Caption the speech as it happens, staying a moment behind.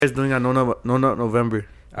guys doing on No Nut November?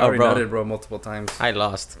 I already nutted, bro, multiple times. I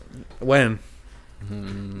lost. When?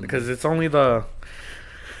 Because it's only the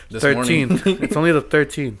This 13th. morning. It's only the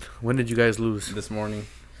 13th. When did you guys lose? This morning.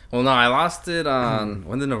 Well, no, I lost it on...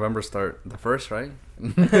 When did November start? The 1st, right?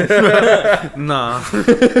 Nah.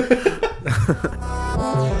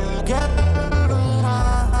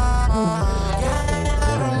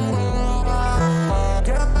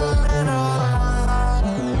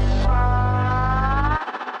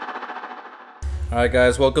 All right,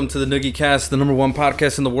 guys. Welcome to the Noogie Cast, the number one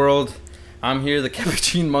podcast in the world. I'm here, the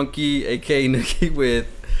Capuchin Monkey, a.k.a. Noogie, with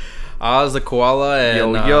Oz the Koala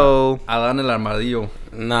and Alan el Armadillo.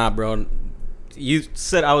 Nah, bro. You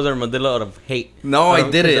said I was armadillo out of hate. No, I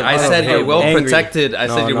didn't. I said you're well protected. I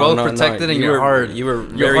said you're well protected and you're hard. You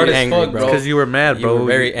were You're hard very as angry, fuck, bro. Because you were mad, bro. You were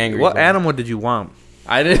very angry. What bro. animal did you want?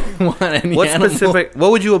 I didn't want any What animal. specific? What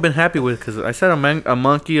would you have been happy with? Because I said a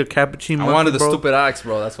monkey, a capuchin monkey. I wanted the bro. stupid ox,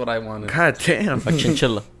 bro. That's what I wanted. God damn. A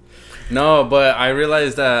chinchilla. No, but I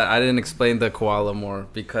realized that I didn't explain the koala more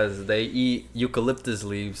because they eat eucalyptus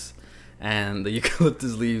leaves, and the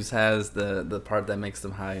eucalyptus leaves has the part that makes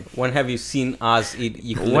them high. When have you seen Oz eat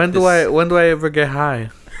eucalyptus? When do I ever get high?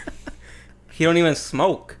 He don't even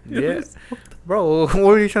smoke. Yeah. Bro, what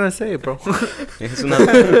were you trying to say, bro? It's not,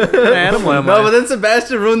 Animal am I? No, but then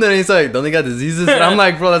Sebastian ruined it and he's like, don't they got diseases? And I'm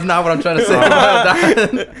like, bro, that's not what I'm trying to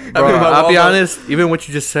say. Bro, I'll be honest, even what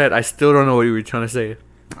you just said, I still don't know what you were trying to say.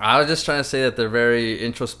 I was just trying to say that they're very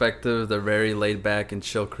introspective, they're very laid back and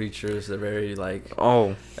chill creatures. They're very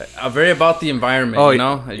very about the environment, you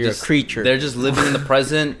know? You're a creature. They're just living in the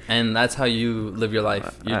present, and that's how you live your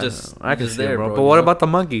life. I can just see it, bro. But you what know? about the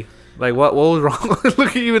monkey? Like, what was wrong? Look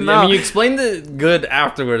at you now. I mean, you explained it good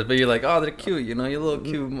afterwards, but you're like, oh, they're cute, you know, you little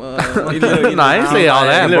cute. Nah, I didn't say all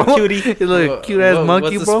that, little bro. cutie. You little cute ass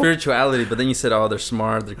monkey, what's bro. the spirituality? But then you said, oh, they're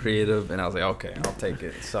smart, they're creative, and I was like, okay, I'll take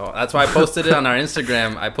it. So that's why I posted it on our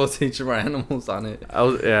Instagram. I posted each of our animals on it.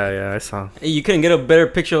 I saw. Hey, you couldn't get a better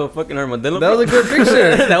picture of fucking armadillo. That was a good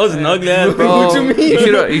picture. That was an ugly ass, bro. What you mean?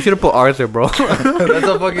 You should have put Arthur, bro. That's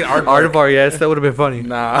a fucking aardvark. Aardvark, yes, that would have been funny.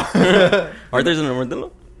 Nah. Arthur's an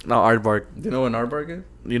armadillo. No, Aardvark. Do you know what an aardvark is?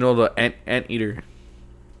 You know the ant eater,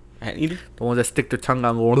 Anteater? the ones that stick their tongue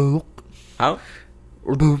out. Go How?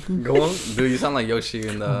 Go on. Dude, you sound like Yoshi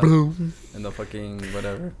in the fucking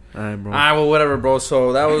whatever. Alright, bro. Alright, well, whatever, bro.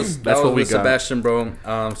 So that was what we got. Sebastian, bro.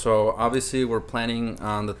 So obviously we're planning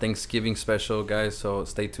on the Thanksgiving special, guys. So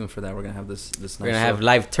stay tuned for that. We're gonna have this nice We're gonna have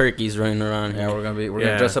live turkeys running around here. Yeah, we're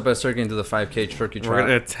gonna dress up as turkey and do the 5K turkey trot. We're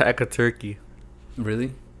gonna attack a turkey.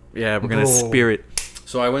 Really? Yeah, we're gonna spear it.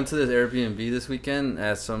 So I went to this Airbnb this weekend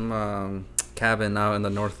at some cabin out in the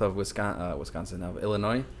north of Wisconsin, of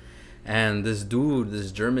Illinois, and this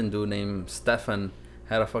German dude named Stefan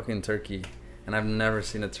had a fucking turkey, and I've never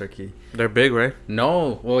seen a turkey. They're big, right?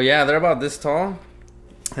 No, well, yeah, they're about this tall,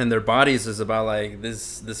 and their bodies is about like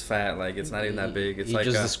this fat. Like it's not even that big. It's You're like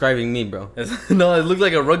just describing me, bro. no, it looked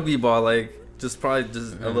like a rugby ball, like probably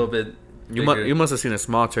a little bit. You must have seen a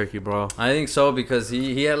small turkey, bro. I think so because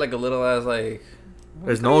he had like a little ass like.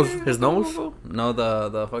 His nose. No,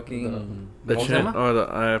 the fucking The chin,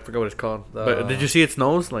 or I forgot what it's called. But did you see its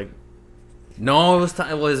nose? Like, no, it was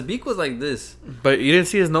well, his beak was like this. but you didn't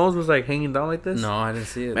see his nose was like hanging down like this. No, I didn't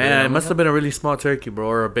see it. Man, it must have been a really small turkey, bro,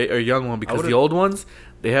 or a young one, because the old ones,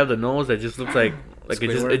 they have the nose that just looks like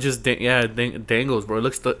Squidward? it just dangles, bro. It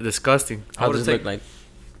looks disgusting. How does it look like?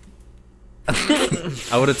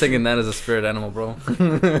 I would have taken that as a spirit animal, bro.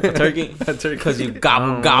 A turkey? Because you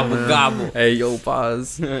gobble. Hey, yo,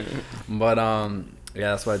 pause. But yeah,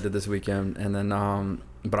 that's what I did this weekend, and then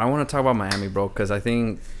but I want to talk about Miami, bro, because I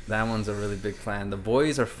think that one's a really big plan. The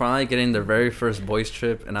boys are finally getting their very first boys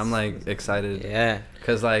trip, and I'm like excited. Yeah.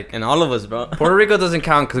 Cause like, And all of us, bro. Puerto Rico doesn't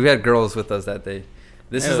count because we had girls with us that day.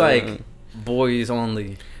 This is like boys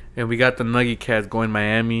only. And we got the Nugget Cats going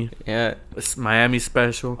Miami. Yeah. It's Miami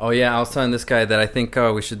special. Oh yeah, I was telling this guy that I think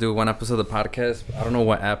we should do one episode of the podcast. I don't know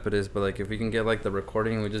what app it is, but like if we can get like the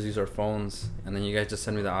recording, we just use our phones, and then you guys just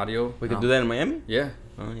send me the audio. We could do that in Miami? Yeah.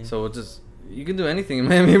 Oh, yeah. So you can do anything in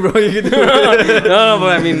Miami, bro. You can do it. no,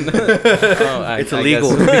 but I mean, it's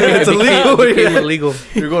illegal. It's illegal. It became illegal.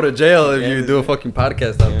 You go to jail if you do a fucking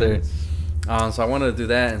podcast out there. So I wanted to do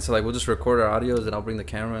that, and so like we'll just record our audios, and I'll bring the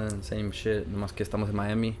camera and same shit. Nomás que estamos in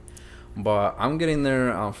Miami. But I'm getting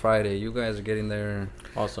there on Friday. You guys are getting there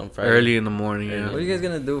also on Friday. Early in the morning. Yeah. What are you guys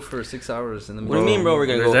gonna do for 6 hours in the What do you mean, bro? We're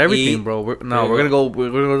gonna There's go everything, eat. bro. We're gonna go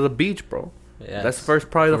to the beach, bro. Yeah. That's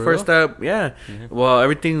probably the For first real? step. Yeah. Mm-hmm. Well,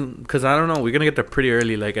 everything, because I don't know. We're gonna get there pretty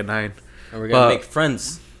early, like at 9. And we're gonna make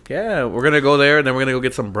friends. Yeah, we're gonna go there, and then we're gonna go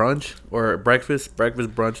get some brunch or breakfast.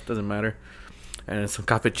 Breakfast, brunch, doesn't matter. And some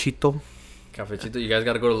cafecito. Cafecito, you guys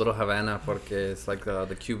gotta go to Little Havana porque it's like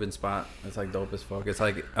the Cuban spot. It's like dope as fuck. It's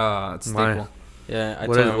like it's staple. Yeah,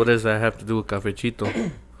 What does that have to do with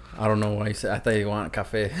cafecito? I don't know why you said. I thought you want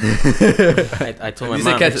cafe. I told my You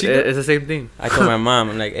mom. said It's the same thing. I told my mom,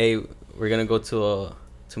 I'm like, hey, we're gonna go to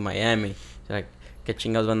Miami. She's like, ¿qué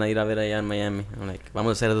chingados van a ir a ver allá en Miami? I'm like,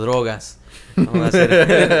 vamos a hacer drogas. Vamos a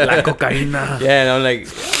hacer La cocaína. Yeah, and I'm like,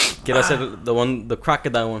 quiero hacer the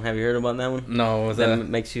crocodile one. Have you heard about that one? No, what was that that?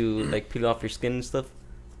 makes you like peel off your skin and stuff.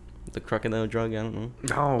 The crocodile drug, I don't know.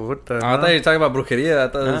 No, what the? I thought you were talking about brujeria. I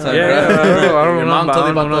thought it was I don't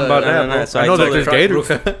know about that. No. So I know there's gators.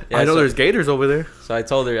 Yeah, I know there's gators over there. So I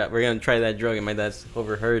told her that we're gonna try that drug, and my dad's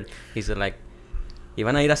overheard. He said like, "Y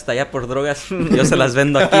van a ir hasta allá por drogas. Yo se las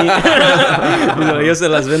vendo aquí. Yo se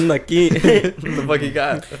las vendo aquí." What the fuck you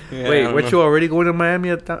got? Yeah, Wait, weren't you already going to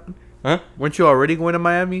Miami at that? Huh? Weren't you already going to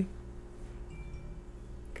Miami?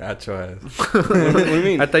 Got your ass. What do you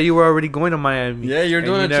mean? I thought you were already going to Miami. Yeah, you're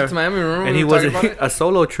doing a trip to Miami. Remember? And he was a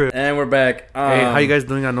solo trip. And we're back. Hey, how you guys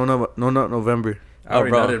doing on No Nut November? I already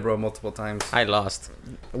bro. nutted, bro, multiple times. I lost.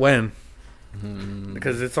 When?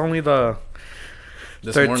 Because it's only the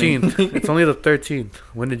This 13th. morning. It's only the 13th.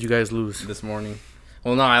 When did you guys lose? This morning.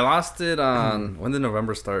 Well, no, I lost it on... When did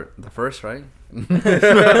November start? The 1st, right?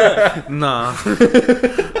 Nah.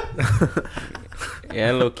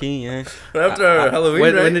 Yeah, low key, yeah. After Halloween,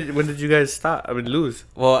 right? when did you guys stop? I mean, lose.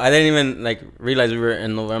 Well, I didn't even like realize we were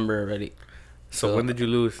in November already. So when did you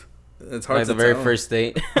lose? It's hard Like to the very tell. first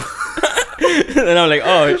date. And I'm like,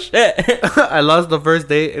 oh shit. I lost the first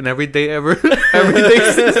date and every day ever.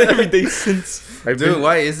 Every day since. Dude,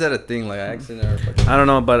 why is that a thing? Like, I actually never fucking... I don't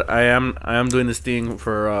know, but I am doing this thing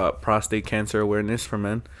for prostate cancer awareness for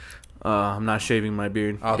men. I'm not shaving my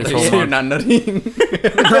beard. Oh, this you're whole month. not nutting.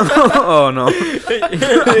 Oh no.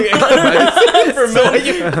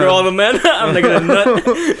 For all the men, I'm not gonna nut.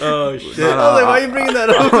 Oh shit. No, I was like, why are you bringing that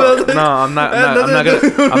up? I was like, No, I'm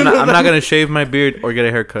not gonna shave my beard or get a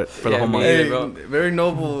haircut for the whole month. me- hey, bro. very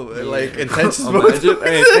noble, like, intentions, bro.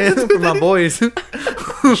 Hey, thanks for my boys.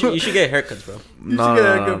 You should get haircuts, bro. You should get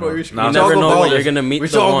a haircut, bro. You should You all never go know bald. when you're gonna meet We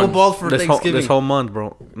the should all go one. bald for Thanksgiving. This whole month,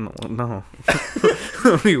 bro. No.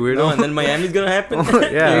 Be weirdo. No, and then Miami's gonna happen. Yeah.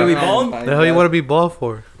 You're gonna be bald. The hell you want to be bald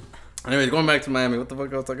for? Anyways, going back to Miami. What the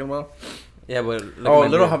fuck I was talking about? Yeah, but Oh,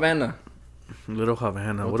 Little Havana. Little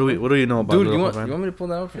Havana. What do you know about Dude, Little you Havana? want me to pull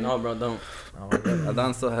that out for you? No, bro, don't. Oh my god.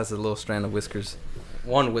 Adan still has a little strand of whiskers.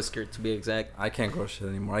 One whisker to be exact. I can't grow shit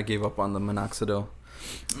anymore. I gave up on the minoxidil.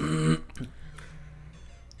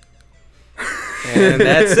 And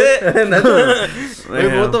that's it. Wait,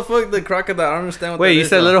 but what the fuck? The crocodile? I don't understand what Wait, that you is,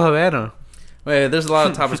 said though. Little Havana. Wait, there's a lot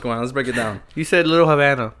of topics going on. Let's break it down. You said Little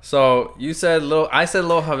Havana. So, you said Little... I said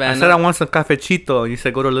Little Havana. I said I want some cafecito. You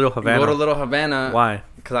said go to Little Havana. Go to Little Havana. Why?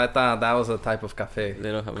 Because I thought that was a type of cafe.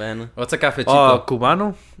 Little Havana. What's a cafecito? Oh,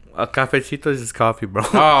 Cubano? A cafecito is just coffee, bro.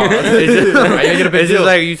 Oh, It's just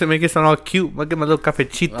like you used to make it sound all cute. Look at my little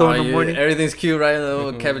cafecito in the morning. Everything's cute, right? The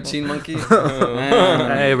little cappuccino monkey.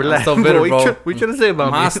 Hey, relax. I'm so bitter, What bro. you trying to say about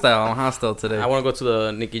I'm me? hostile. I'm hostile today. I want to go to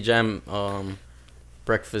the Nicky Jam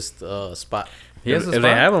breakfast spot. He has a If they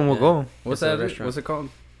spot? have them, we'll Yeah. go. What's It's a that? restaurant. What's it called?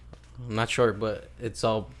 I'm not sure, but it's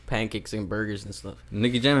all pancakes and burgers and stuff.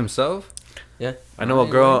 Nicky Jam himself? Yeah. I know a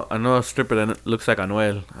girl. I know a stripper that looks like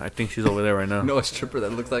Anuel. I think she's over there right now. No, a stripper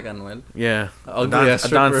that looks like Anuel. Yeah. Ugly ass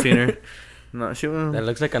stripper. Adon's seen her. No, she. That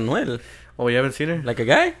looks like Anuel. Oh, you haven't seen her? Like a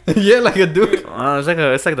guy? Yeah, like a dude.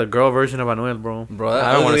 It's like the girl version of Anuel, bro. Bro, that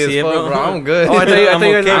I don't wanna ugly as see it, fuck, bro. I'm good. Oh, I thought you I'm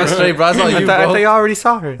guys. okay, I'm bro. straight, bro. I saw you, I bro. thought you already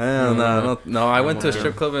saw her. No, I went to a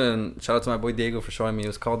strip club and shout out to my boy Diego for showing me. It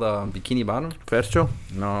was called Bikini Bottom. Fercho?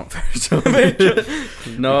 No,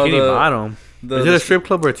 Bikini Bottom. The, Is it a strip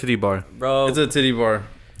club or a titty bar? Bro, It's a titty bar.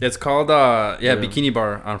 It's called Bikini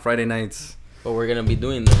Bar on Friday nights. but we're going to be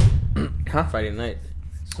doing that Huh? Friday night.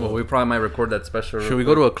 So Well, we probably might record that special. Should we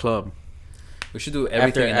go to a club? We should do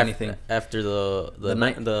everything and anything. After the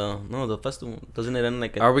night? the festival. Doesn't it end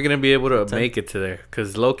like Are we gonna be able to 10? make it to there?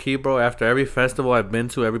 Cause low key, bro. After every festival I've been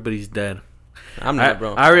to, everybody's dead. I'm not,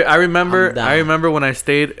 bro. I remember. I'm down. I remember when I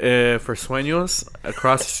stayed for Sueños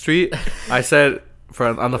across the street. I said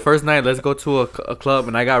on the first night, let's go to a club,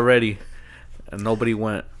 and I got ready, and nobody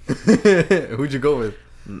went. Who'd you go with?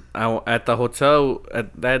 At the hotel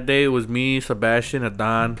that day it was me, Sebastian,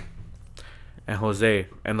 Adan, and Jose.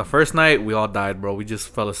 And the first night we all died, bro. We just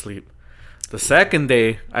fell asleep. The second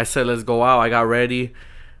day I said let's go out. I got ready.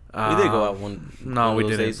 We did go out one. No, one we of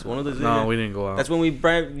those didn't. days. One of those days. No, yeah. we didn't go out. That's when we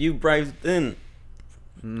bribed in.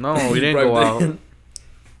 No, we didn't go out.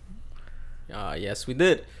 Yes, we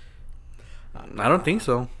did. I don't think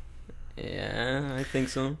so. Yeah, I think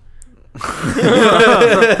so.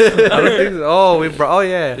 I don't think so. Oh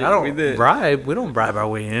yeah. Yeah, I don't we did. bribe. We don't bribe our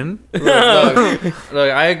way in.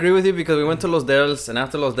 Look, I agree with you because we went to Los Dels, and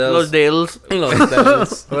after Los Dels, Los Dales.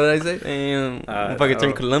 what did I say? Damn. I Fucking turn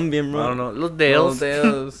don't- Colombian, bro. I don't know. Los Los Dales.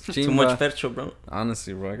 Dels, Too chimba. much fercho, bro.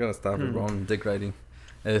 Honestly, bro, I gotta stop it, bro. I'm dick riding.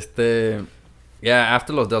 Yeah,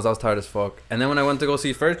 after Los Dels, I was tired as fuck. And then when I went to go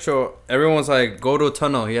see Fercho, everyone was like, go to a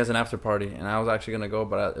tunnel. He has an after party. And I was actually gonna go,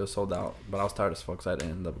 but it was sold out. But I was tired as fuck, so I didn't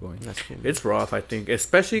end up going. That's cool. It's rough, I think,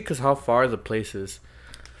 especially because how far the place is.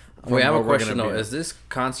 We have from a where we're question gonna though. be at. Is this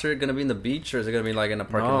concert gonna be in the beach or is it gonna be like in a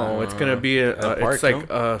parking lot? No, it's gonna be park, it's like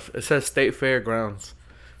it says State Fairgrounds.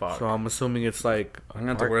 Fuck. So I'm assuming it's like I'm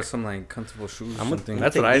gonna have to wear some like comfortable shoes or I'm something.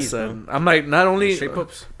 that's take what I these, said. I'm like not only Shape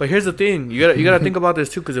ups. but here's the thing. You gotta think about this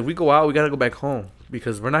too, because if we go out, we gotta go back home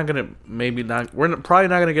because we're probably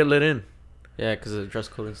not gonna get let in. Yeah, because of the dress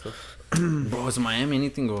code and stuff. Bro, it's Miami.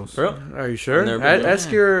 Anything goes. Bro, Are you sure? I've never been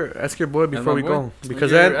there. Ask your boy before we go because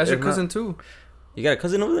that's your if not- cousin too. you got a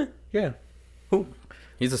cousin over there? Yeah.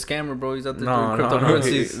 He's a scammer, bro. He's out there No, doing no,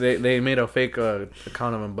 cryptocurrencies. they made a fake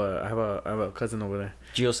account of him, but I have a cousin over there.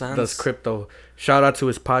 Gio Sanz? Does crypto. Shout out to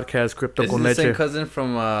his podcast, Crypto Is he con the same Leche. cousin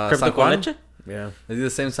from Crypto San Juan? con leche? Yeah. Is he the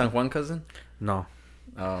same San Juan cousin? No.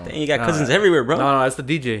 Oh, Dang, you got cousins everywhere, bro. No, that's the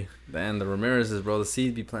DJ. man, the Ramirez's, bro. The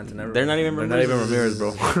seed be planting everywhere. They're not even They're not even Ramirez,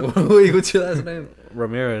 bro. Wait, what's your last name?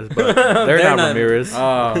 Ramirez, but they're not Ramirez.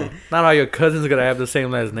 Oh, Not all your cousins are gonna have the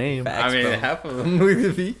same last name. Facts, I mean, bro. half of them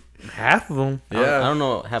would be. Half of them. Yeah. I don't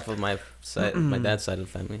know half of my side, my dad's side of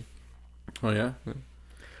the family. Oh yeah.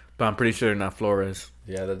 But I'm pretty sure they're not Flores.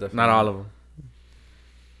 Yeah, they're definitely Not all of them.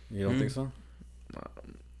 You don't think so?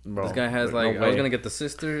 Bro, This guy has no like. I was way. gonna get the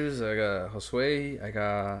sisters. I got Josue. I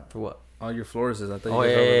got For what? all your Flores. I thought you Oh,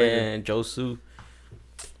 guys yeah, all yeah, related. yeah. Josu.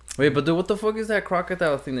 Wait, but dude, what the fuck is that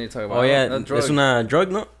crocodile thing that you're talking about? Oh, yeah. That drug. It's una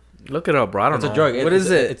drug, no? Look it up, bro. I don't It's know. a drug. What is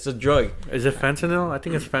it? It's a drug. Is it fentanyl? I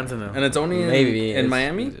think it's fentanyl. And it's only Maybe. in it's-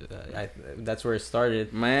 Miami. That's where it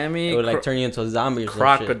started. Miami. It would like turn you into a zombie or some shit.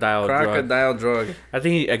 Crocodile drug. crocodile drug. I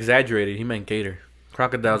think he exaggerated. He meant gator.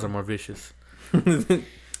 Crocodiles are more vicious. It's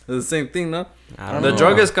the same thing, no? I don't The know.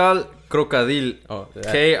 drug is called Crocodile. Oh, that-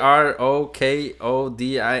 Krocodile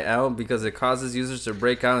because it causes users to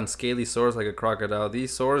break out in scaly sores like a crocodile.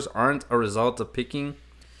 These sores aren't a result of picking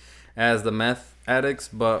as the meth addicts,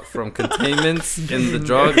 but from containments in the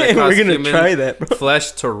drug that cause We're gonna human try that, bro.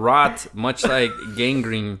 flesh to rot, much like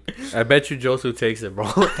gangrene. I bet you Josu takes it, bro.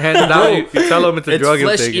 Hands down, you tell him it's a It's drug. he'll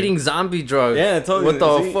take it. flesh-eating zombie drug. Yeah, I told you. What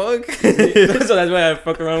the See? fuck? So that's why I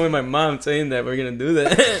fuck around with my mom saying that we're gonna do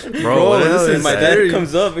that. Bro, what the hell And is my that? dad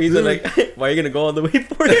comes up, he's like, "Why are you gonna go all the way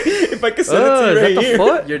for it? If I can send it to Is you that right the here."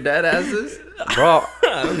 foot? Your dad has this? Bro,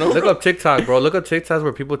 I don't know. look up TikTok, bro. Look up TikToks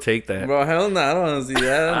where people take that. Bro, hell no. I don't want to see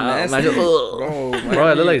that. That's nasty. imagine- Bro, Bro,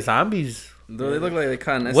 it look like zombies. Dude, they look like they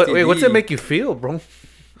caught an Wait, STD. what's it make you feel, bro?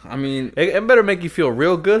 I mean, It better make you feel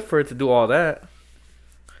real good for it to do all that.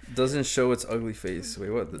 doesn't show its ugly face.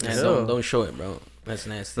 Wait, what? Yeah, Yeah. don't show it, bro. That's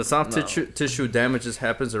nasty. The soft tissue damages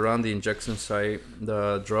happens around the injection site.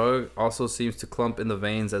 The drug also seems to clump in the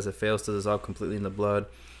veins as it fails to dissolve completely in the blood.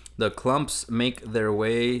 The clumps make their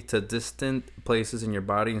way to distant places in your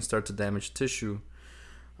body and start to damage tissue.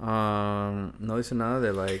 No, listen, now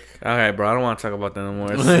they're like, All right, bro. I don't want to talk about that no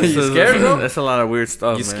more. You scared, bro? That's a lot of weird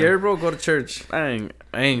stuff. you man. scared, bro? Go to church. I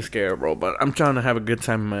ain't scared, bro. But I'm trying to have a good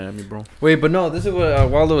time in Miami, bro. Wait, but no, this is what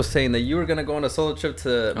Waldo was saying, that you were gonna go on a solo trip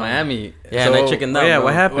to Miami. Yeah, and I chickened out. yeah, bro.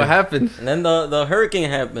 what happened? What happened? And then the hurricane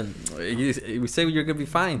happened. We say you're gonna be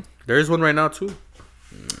fine. There's one right now too.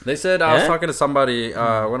 They said I was Yeah? talking to somebody.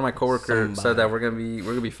 One of my coworkers said Somebody. that we're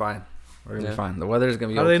gonna be fine. We're gonna be Yeah. fine. The weather's gonna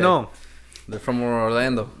be. How okay. do they know? They're from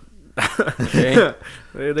Orlando. Okay.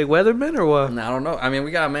 They weathermen or what? I don't know. I mean,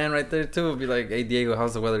 we got a man right there too. Be like, hey Diego,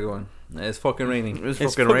 how's the weather going? It's fucking raining. It's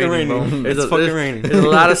It's fucking fucking raining, bro. raining. There's It's a- fucking there's- raining. There's a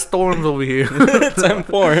lot of storms over here. Time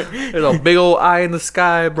for it. There's a big old eye in the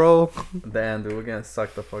sky, bro. Damn, dude, we're gonna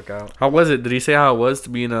suck the fuck out. How was it? Did he say how it was to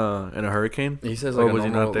be in a hurricane? He says Or like was a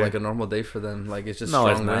he normal, not there? like a normal day for them. Like it's just No,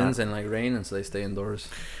 it's strong not. winds and like rain, and so they stay indoors.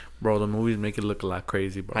 Bro, the movies make it look a lot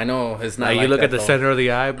crazy, bro. I know it's not. Like, Like you look that, at the though. center of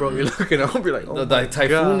the eye, bro. You're looking up, you're like, oh The my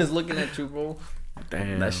typhoon God. is looking at you, bro.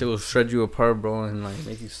 Damn. That shit will shred you apart, bro, and like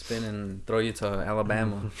make you spin and throw you to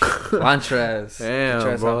Alabama. Launch your ass. Get your Damn,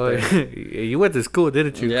 ass bro. out there. You went to school,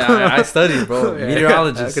 didn't you? Yeah, I studied, bro. Yeah,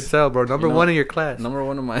 Meteorologist. I could tell, bro. Number You know, one in your class. Number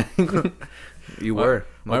one of my. You Why- were.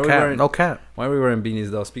 why No we cap. wearing- No cap. Why are we wearing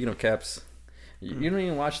beanies though? Speaking of caps, you don't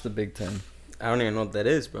even watch the Big Ten, I don't even know what that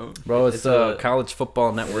is, bro. bro. It's a college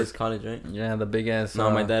football network. It's college, right? Yeah, the big ass.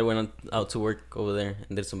 No, my dad went out to work over there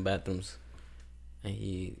and did some bathrooms, and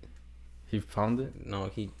He found it.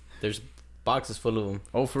 there's boxes full of them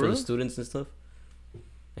Oh, for for real? the students and stuff.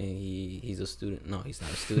 He's a student. No, he's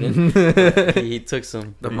not a student. he took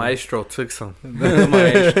some. The maestro took some. The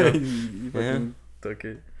maestro. He fucking took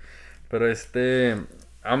it. Pero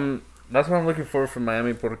that's what I'm looking for from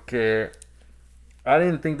Miami porque I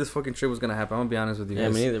didn't think this fucking trip was gonna happen. I'm gonna be honest with you guys.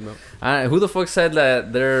 Yeah, me neither, bro. Who the fuck said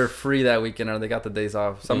that they're free that weekend or they got the days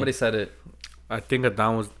off? Somebody said it. I think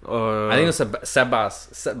Adam was. I think it was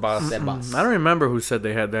Sebas. I don't remember who said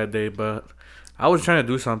they had that day, but I was trying to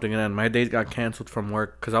do something and then my days got canceled from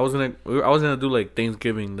work because I was gonna do like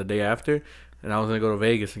Thanksgiving the day after, and I was gonna go to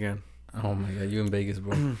Vegas again. Oh my god, you in Vegas,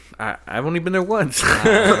 bro? I've only been there once.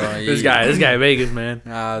 Bro, this guy in Vegas, man.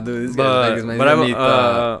 Dude, this guy in Vegas,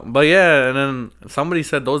 man. But yeah, and then somebody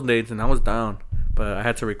said those dates and I was down, but I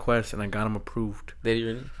had to request and I got them approved. Did you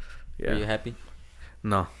really? Yeah. Are you happy?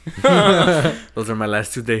 No. Those are my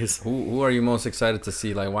last 2 days. Who are you most excited to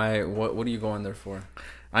see? Like, why? What are you going there for?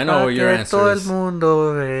 I know what your answer is. El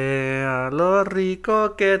mundo vea lo rico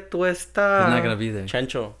que tú estás. He's not gonna be there.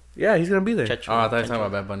 Chencho. Yeah, he's gonna be there. Checho. Oh, I thought you were talking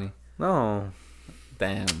about Bad Bunny. No.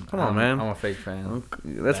 Damn. Come on, man. I'm a fake fan.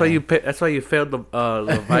 That's why you. That's why you failed the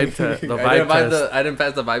vibe test. The I vibe test. I didn't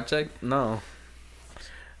pass the vibe check. No.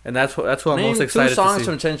 And that's what I'm Name most excited 2 songs to see.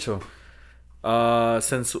 from Chencho.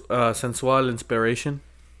 Sensual Inspiration.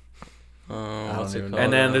 What's it called?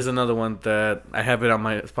 And then there's another one that I have it on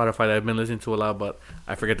my Spotify that I've been listening to a lot, but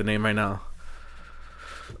I forget the name right now.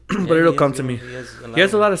 But it'll come to me. He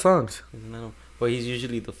has a lot of songs. But he's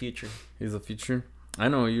usually the future. He's the future. I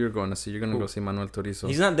know who you're going to see. You're going to go see Manuel Turizo.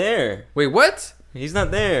 He's not there. Wait, what? He's not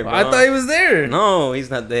there, bro. I thought he was there. No, he's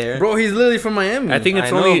not there. Bro, he's literally from Miami. I think it's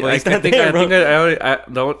I know, only. but I he's not think there, I bro. think I already. I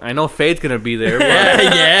don't. I know Fade's gonna be there. But,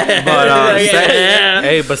 yeah. But Yeah.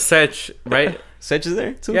 hey, but Sech, right? Sech is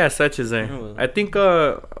there too? Yeah, Sech is there. Oh. I think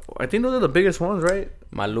those are the biggest ones, right?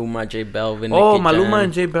 Maluma, J Balvin. Oh, Nicki Maluma Jam.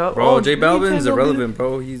 and J Balvin. Bro, Oh, J Balvin's J Balvin. irrelevant,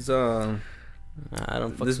 bro. He's I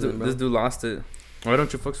don't fuck this with him, bro. dude lost it. Why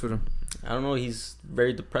don't you fucks with him? I don't know. He's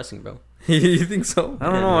very depressing, bro. You think so? I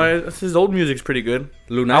don't know. His old music's pretty good.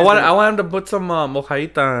 Luna. I want him to put some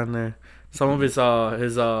Mojadita in there. Some of his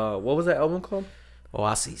what was that album called?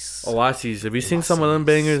 Oasis. Oasis. If you sing some of them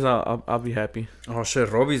bangers, I'll be happy. Oh shit,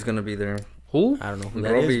 Robbie's gonna be there. Who? I don't know who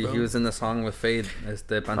that Robbie, is, bro. he was in the song with Fade,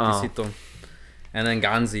 Panticito. And then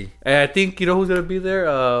Ganzi. Hey, I think you know who's gonna be there.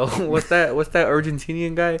 What's that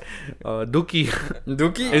Argentinian guy? Dookie.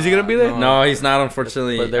 Dookie? Is he gonna be there? No, he's not,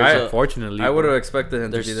 unfortunately. But there's Fortunately, I would have expected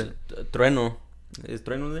him to be There's there. Trueno. Is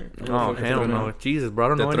Trueno there? Oh hell no! Jesus, bro, I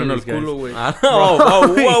don't know any of these guys. güey.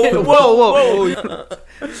 Whoa.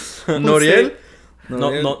 Noriel?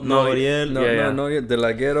 Noriel. Noriel. De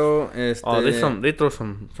Laguero. They throw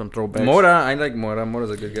some throwbacks. Mora, I like Mora.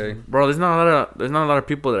 Mora's a good guy. Bro, there's not a lot of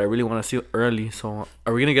people that I really want to see early. So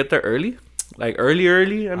are we gonna get there early? Like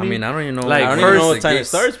early? I mean, I don't even know. Like, I don't first even know what time it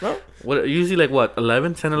starts, bro. what usually like what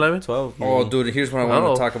 11, 10, 11? 12. Oh, dude, here's what I wanted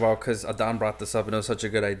Oh. to talk about because Adon brought this up and it was such a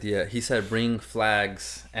good idea. He said bring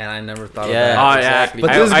flags, and I never thought Yeah. of that. Oh, exactly. But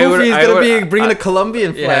I- this I would- goofy is I gonna would- be bringing a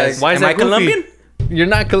Colombian flag. Yes. Why is Am that I goofy? Colombian? You're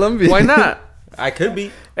not Colombian. Why not? I could be.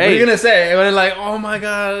 What are Hey, you gonna say? When like, oh my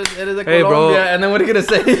god, it is a Hey, bro. Colombia, and then what are you gonna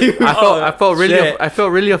say? I felt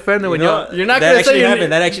really offended You when know, you. You're not that gonna actually say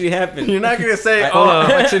happened. That actually happened. You're not gonna say, Hold oh, on.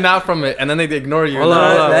 I'm actually not from it, and then they ignore you. Hold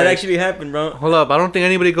on, hold on. That actually happened, bro. Hold up! I don't think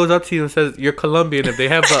anybody goes up to you and says you're Colombian if they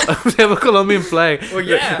have if they have a Colombian flag. Well,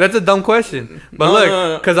 yeah. That's a dumb question. But No, look,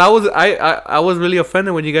 no. because I was really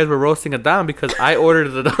offended when you guys were roasting it down because I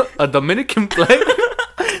ordered a Dominican flag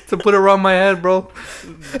to put around my head, bro.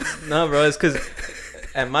 No, bro. It's because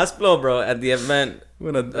at Masplo, bro, at the event.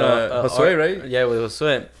 Josue, right? Yeah, with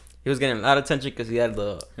Josue. He was getting a lot of attention because he had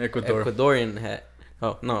the Ecuador. Ecuadorian hat.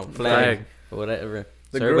 Oh, no, flag. Or whatever.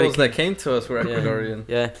 The So everybody girls that came to us were Ecuadorian.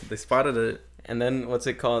 Yeah. They spotted it. And then, what's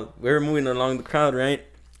it called? We were moving along the crowd, right?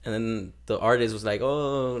 And then the artist was like,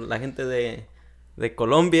 oh, la gente de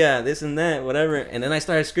Colombia, this and that, whatever. And then I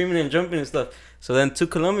started screaming and jumping and stuff. So then 2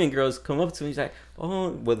 Colombian girls come up to me. He's like, oh,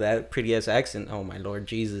 with that pretty ass accent. Oh, my Lord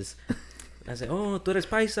Jesus. I said, oh, tú eres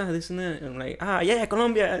paisa, this and that. And I'm like, yeah,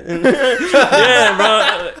 Colombia. Yeah,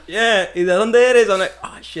 bro. Yeah. ¿Y de dónde eres? I'm like,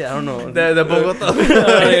 oh, shit, I don't know. The Bogota.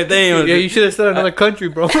 Damn. Yeah, you should have said another country,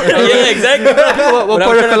 bro. Yeah, exactly. what But I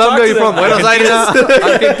part was of trying to talk Colombia are you to from? them. Buenos Aires,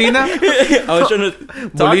 Argentina, I was trying to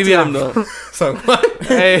talk Bolivia. to him, though. So what?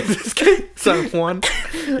 Hey, this guy, San Juan.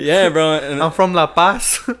 Yeah, bro. And I'm from La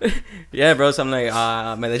Paz. yeah, bro. So I'm like,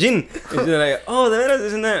 Medellin. And she's like, oh, de veras,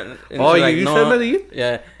 isn't that? And Oh, she's you, like, you no. said Medellin?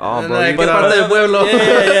 Yeah. Oh, And bro. like, you ¿qué got- parte del pueblo?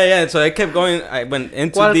 Yeah. So I kept going. I went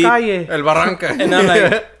in too ¿Cuál deep. calle? El Barranca. And I'm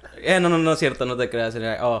like, yeah, no, cierto, no te creas. And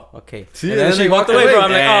they're like, oh, okay. See, and then and she they walked walk away, away. bro.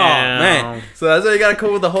 I'm like, oh, Damn. man. So that's why you gotta come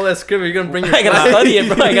up with the whole ass script. You're gonna bring your I gotta flag. study it,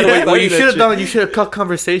 bro. I gotta wait. What you should have done, you should have cut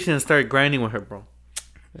conversation and started grinding with her, bro.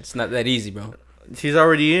 It's not that easy, bro. She's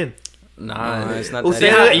already in. Nah, it's not Who that said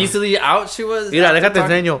easy. how it? easily out she was. Mira, after déjate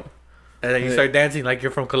talking- enseño. And then you start dancing like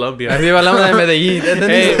you're from Colombia. Así hablamos de Medellín. And then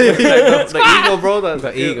Hey, he's- the eagle, bro.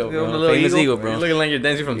 The eagle, bro. The little Famous eagle, You're bro. looking like you're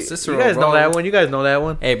dancing from Cicero. You guys bro. know that one. You guys know that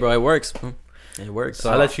one. Hey, bro, it works. Bro. It works.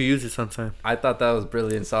 So- I'll let you use it sometime. I thought that was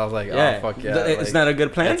brilliant, so I was like, yeah, oh fuck yeah. It's like, not a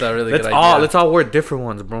good plan. That's a really Let's good all idea. let's all wear different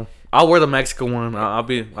ones, bro. I'll wear the Mexican one. I'll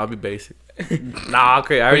be basic. Nah,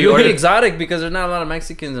 okay. I But already you would be ordered. exotic because there's not a lot of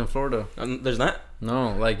Mexicans in Florida. There's not.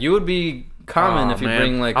 No, like you would be common Aw, if you man.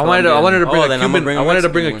 bring like. I wanted to bring Oh, a then I'm gonna Cuban. bring I a wanted to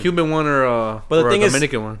bring a Mexican Cuban one or But the or a thing is-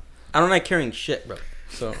 Dominican one. I don't like carrying shit, bro.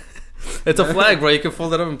 So It's a flag, bro. You can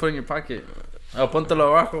fold it up and put it in your pocket. Oh,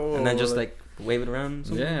 póntelo abajo. and then just like wave it around.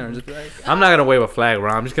 Something. Yeah, or just be like. I'm not gonna wave a flag, bro.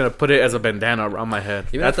 I'm just gonna put it as a bandana around my head.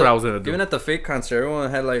 That's what I was gonna do. Even at the fake concert, everyone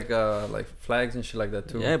had like flags and shit like that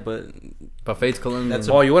too. Yeah, but Fate's Colombian. That's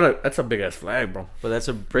Oh, you wanna? That's a big ass flag, bro. that's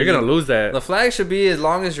a You're pretty. gonna lose that. The flag should be as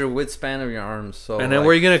long as your width span of your arms. So. And then like,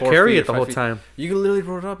 where are you gonna 4 carry feet, it the 5 whole feet. time? You can literally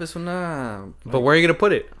roll it up. It's una. But where are you gonna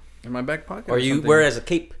put it? In my back pocket. Or you something. wear it as a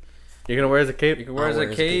cape. You're gonna wear it as a cape? You can wear it as a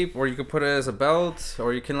cape, or you can put it as a belt,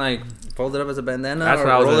 or you can like fold it up as a bandana, That's or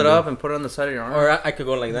what I was roll it gonna up do. and put it on the side of your arm. Or I could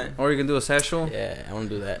go like that. Or you can do a satchel. Yeah, I want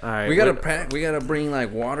to do that. All right. We gotta pack. We gotta bring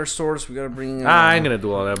like water source. We gotta bring. I ain't gonna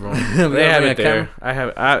do all that, bro. They have it there. I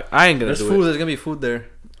ain't gonna There's do food. it. There's gonna be food there.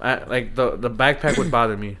 Like the backpack would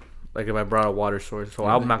bother me. Like if I brought a water source, so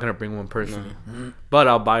I'm not gonna bring one personally. But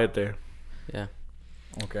I'll buy it there. Yeah.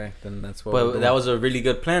 Okay, then that's what. we're But doing. that was a really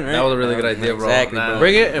good plan, right? That was a really good idea, bro. Exactly, Nah. bro.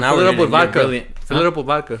 Bring it and Now fill it we're up with gonna- vodka. brilliant. Fill it up with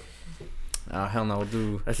vodka. Oh hell no, we'll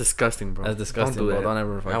do. That's disgusting, bro. That's disgusting, Don't do bro. that. Don't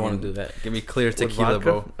ever. I Fucking want to do that. Give me clear With tequila, vodka?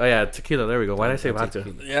 bro. Oh yeah, tequila. There we go. Why did I say vodka?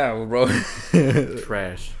 Yeah, well, bro.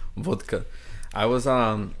 Trash. Vodka. I was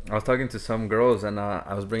talking to some girls and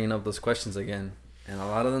I was bringing up those questions again, and a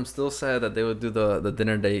lot of them still said that they would do the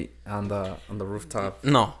dinner date on the rooftop.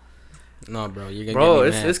 No, bro. You're gonna Bro, get me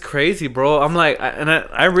it's mad. it's crazy, bro. I'm like,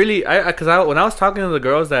 I really, when I was talking to the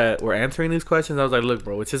girls that were answering these questions, I was like, look,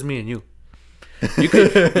 bro, it's just me and you. You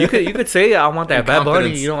could say I want that In Bad Bunny.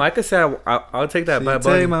 confidence. You know, I could say I'll take that She Bad take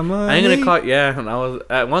Bunny. my money. I ain't gonna call. Yeah, and I was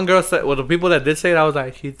one girl said, well, the people that did say it, I was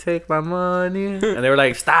like, she take my money, and they were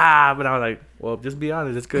like, stop, and I was like, well, just be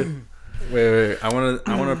honest, it's good. Wait. I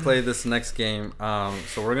wanna play this next game.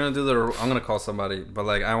 So we're gonna do I'm gonna call somebody, but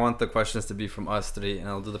like I want the questions to be from us three, and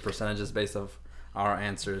I'll do the percentages based of our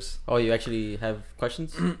answers. Oh, you actually have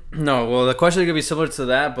questions? No, well the question is gonna be similar to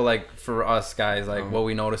that, but like for us guys, like what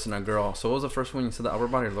we noticed in a girl. So what was the first one you said? The upper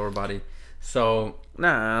body or lower body? So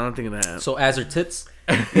Nah, I don't think of that. So ass or tits?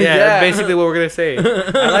 Yeah, that's basically what we're gonna say.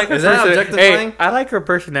 I like her Is that objectifying? Hey, I like her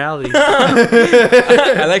personality.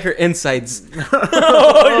 I like her insides.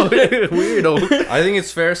 Weirdo. I think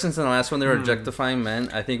it's fair since in the last one they were objectifying men.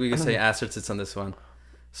 I think we could say ass or tits on this one.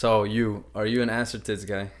 So are you an ass or tits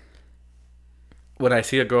guy? When I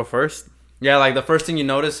see a girl first, Yeah, like the first thing you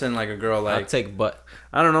notice in like a girl, I'll like take butt.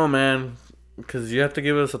 I don't know, man. Because you have to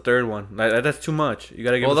give us a third one. Like, that's too much. You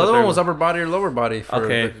gotta give well, us the a other third one was upper body or lower body. For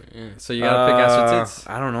Okay. So you gotta pick ass or tits.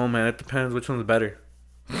 I don't know, man. It depends which one's better.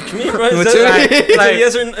 What you mean, bro? What It's you a- mean? it's a Like-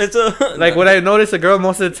 yes or it's a Like when I notice a girl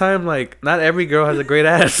most of the time, like not every girl has a great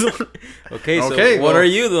ass. Okay, so Okay, what well- are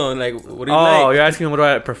you though? Like, what do you Oh, like? you're asking what do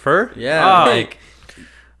I prefer? Yeah, Oh, like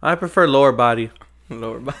I prefer lower body.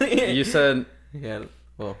 Lower body. you said. Yeah.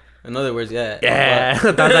 Well, in other words, yeah. Yeah.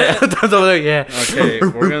 That's over there, yeah. Okay,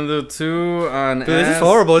 we're gonna do two on Dude, this is ass.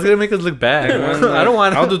 horrible. It's gonna make us look bad. I don't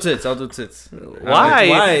want. I'll do tits. I'll do tits. Why?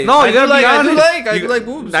 Why? No, you gotta be I do honest. like. I You- do like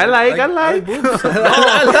boobs. I like boobs.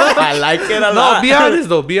 I like it a lot. No, be honest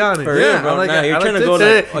though. Be honest. For Yeah, real, bro. I like Nah, it. you're I trying like to go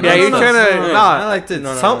tits. like. Yeah, you're trying to. I Nah, like tits.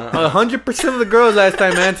 No, no. some 100% of the girls last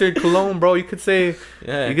time answered Cologne, bro. You could say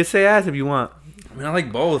Yeah. you could say ass if you want. I mean, I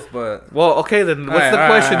like both, but Well, okay then. What's Alright, the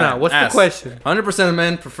alright, question alright. now? What's Ass. the question? 100% of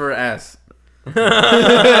men prefer ass. Wait.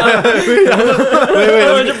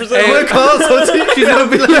 Hey, she's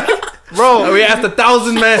gonna be like, bro. We asked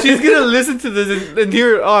 1,000 men. She's gonna listen to this and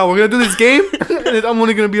hear, oh, we're gonna do this game. And I'm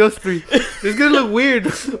only gonna be us three. It's gonna look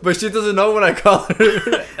weird, But she doesn't know when I call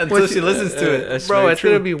her until she listens to it. That's bro. very It's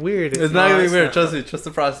true. gonna be weird. It's not gonna be it's weird. not. Trust me. Trust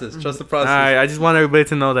the process. Trust the process. Alright, I just want everybody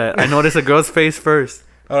to know that I notice a girl's face first.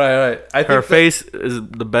 All right. I think Her face is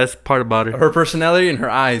the best part about her. her personality, and her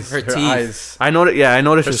eyes. Her teeth. eyes. I notice. Yeah, I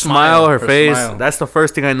notice her, Her smile, smile, her her face. smile. That's the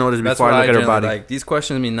first thing I notice That's before what I look at her generally body. like. These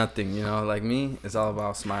questions mean nothing. You know, like me, it's all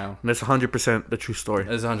about smile. And that's 100% the true story.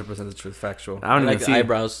 It's 100% the truth. Factual. I don't I like even the see.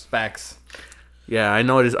 eyebrows. Facts. Yeah, I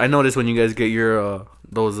notice when you guys get your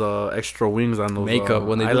those extra wings on those Makeup,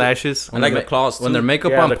 when they do the- eyelashes. I like the claws too. When their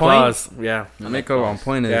makeup Yeah, on the point. claws. Yeah, The makeup on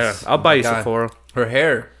point is. yeah. I'll buy you God. Sephora. Her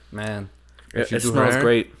hair, man. It If you do her smells hair-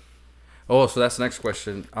 great. Oh, so that's the next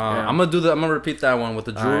question. I'm gonna repeat that one with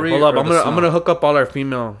the jewelry. Hold up, I'm gonna hook up all our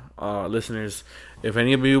female listeners. If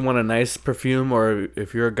any of you want a nice perfume, or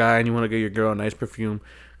if you're a guy and you want to get your girl a nice perfume,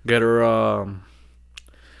 get her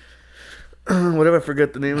what if I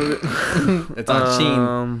forget the name of it? It's on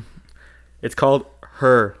Shein. It's called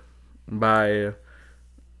Her by.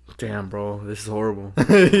 Damn, bro, this is horrible.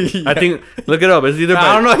 Yeah. I think look it up. It's either by,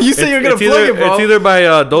 I don't know. You said you're gonna plug it, bro. It's either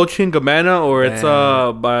by Dolce and Gabbana or it's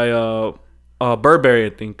by Burberry,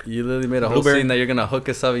 I think. You literally made a whole scene that you're gonna hook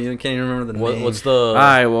us up and you can't even remember the name. What's the? All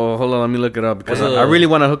right, well, hold on, let me look it up because I really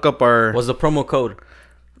want to hook up our. What's the promo code?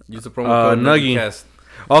 Use the promo code Nuggy.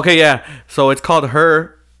 Okay, yeah. So it's called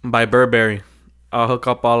Her by Burberry. I'll hook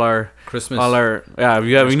up all our Christmas. If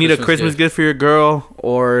you need a Christmas gift for your girl,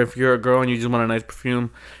 or if you're a girl and you just want a nice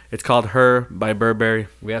perfume, it's called Her by Burberry.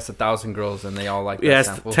 We asked 1,000 girls and they all like that yes,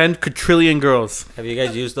 sample. 10 quadrillion girls. Have you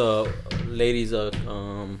guys used the ladies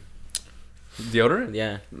deodorant?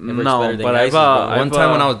 Yeah. No, but I've one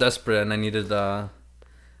time when I was desperate and I needed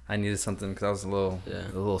something because I was a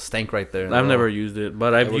little stank right there. I've never used it,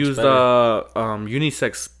 but I've used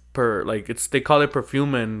unisex they call it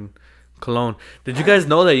perfume and cologne. Did you guys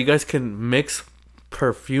know that you guys can mix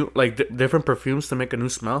perfume different perfumes to make a new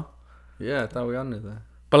smell? Yeah, I thought we all knew that.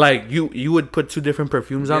 But like you would put 2 different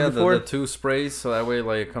perfumes on before? the 2 sprays, so that way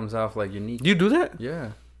like it comes off like unique. You do that?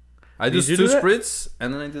 Yeah. I do 2 spritz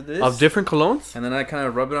and then I do this. Of different colognes? And then I kind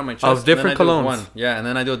of rub it on my chest. Of different colognes? One. Yeah, and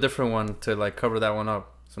then I do a different one to like cover that one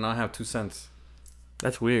up. So now I have 2 scents.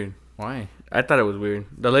 That's weird. Why? I thought it was weird.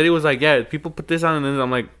 The lady was like, yeah, people put this on, and then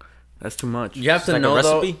I'm like, that's too much. You have to know a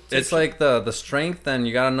recipe. It's like the strength, and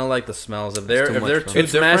you gotta know like the smells. If they're too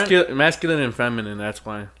it's different, masculine and feminine. That's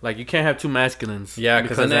why. Like you can't have 2 masculines. Yeah,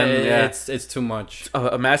 because then it's too much.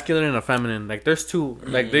 A masculine and a feminine. Like there's 2.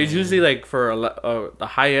 Like there's usually like for the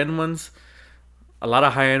high end ones. A lot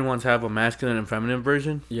of high end ones have a masculine and feminine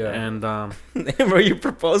version. Yeah. And are you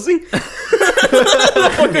proposing?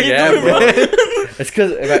 Yeah, bro. It's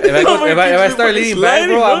because if I start leaning back,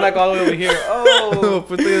 bro, I'm like all the way over here. Oh,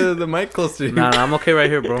 put the mic closer. Nah, I'm okay right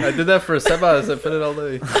here, bro. I did that for Sebas. I put it all the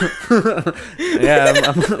way. Yeah,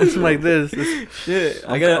 I'm like this. Shit,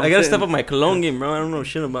 I gotta step up my cologne game, bro. I don't know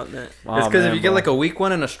shit about that. It's because if you get like a weak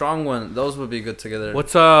one and a strong one, those would be good together.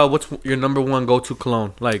 What's your number 1 go-to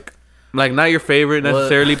cologne? Like not your favorite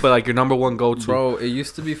necessarily, but like your number 1 go-to. Bro, it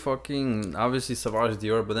used to be fucking obviously Savage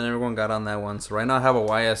Dior, but then everyone got on that one. So right now I have a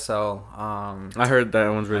YSL. I heard that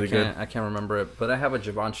one's really good. I can't remember it, but I have a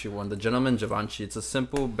Givenchy one, the Gentleman Givenchy. It's a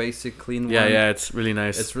simple, basic, clean one. Yeah, it's really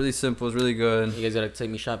nice. It's really simple. It's really good. You guys gotta take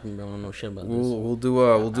me shopping, bro. I don't know shit about this. We'll do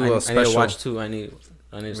a special. I need to watch too. I need to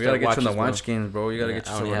we gotta get you in the watch games, bro. You gotta get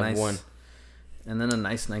you some nice one. And then a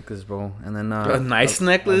nice necklace, bro. And then a nice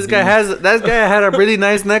necklace. That guy had a really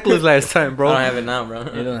nice necklace last time, bro. I don't have it now, bro.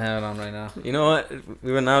 You don't have it on right now. You know what?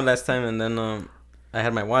 We went out last time, and then I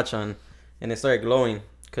had my watch on, and it started glowing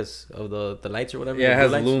because of the lights or whatever. Yeah, it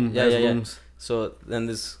has looms. Yeah. Looms. So then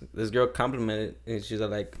this girl complimented, and she's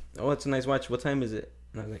like, "Oh, it's a nice watch. What time is it?"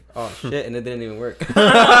 And I was like, "Oh shit!" And it didn't even work. A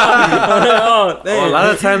lot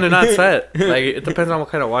of the time they're not set. Like it depends on what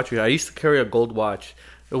kind of watch you have. I used to carry a gold watch.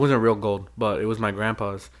 It wasn't real gold, but it was my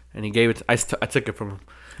grandpa's, and he gave it. I took it from him,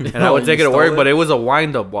 and I would take it to work. But it was a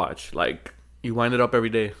wind-up watch. Like you wind it up every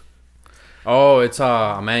day. Oh, it's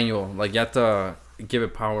a manual. Like you have to give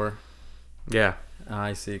it power. Yeah,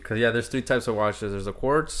 I see. Cause there's 3 types of watches. There's a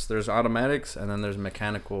quartz, there's automatics, and then there's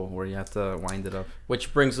mechanical where you have to wind it up.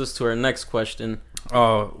 Which brings us to our next question.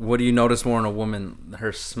 Oh, what do you notice more in a woman?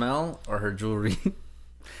 Her smell or her jewelry?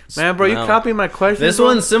 Man, bro, you copied my question. This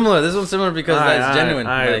one's similar because that's genuine.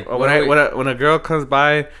 Like, when a girl comes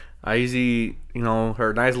by, I usually,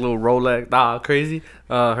 her nice little Rolex, crazy,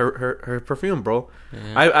 her perfume, bro.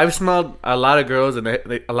 Yeah. I've smelled a lot of girls, and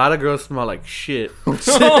a lot of girls smell like shit. Being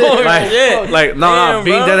dead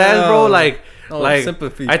ass, bro. Like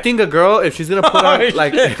sympathy. I think a girl, if she's gonna put on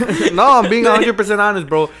no, I'm being 100% honest,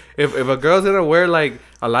 bro. If a girl's gonna wear like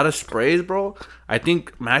a lot of sprays, bro, I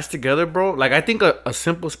think matched together, bro. Like I think a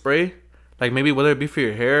simple spray, like maybe whether it be for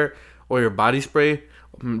your hair or your body spray,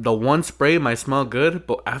 the one spray might smell good,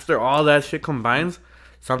 but after all that shit combines,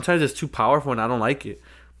 sometimes it's too powerful and I don't like it.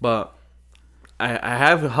 But I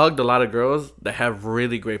have hugged a lot of girls that have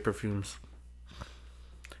really great perfumes,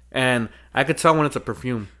 and I could tell when it's a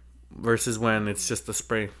perfume versus when it's just a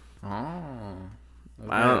spray. Oh, okay.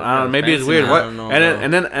 I don't. Maybe it's weird. What?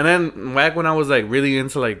 And then back when I was like really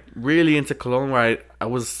into cologne, where I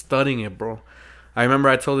was studying it, bro. I remember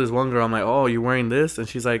I told this one girl, I'm like, "Oh, you're wearing this?" And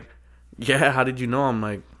she's like, "Yeah, how did you know?" I'm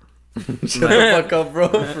like, "Shut the fuck up, bro."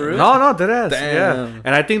 For real? No, deadass. Damn. Yeah,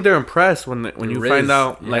 and I think they're impressed when you find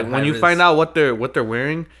out, like when you find out what they're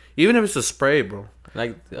wearing. Even if it's a spray, bro.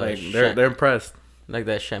 Like they're impressed. Like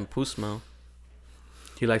that shampoo smell.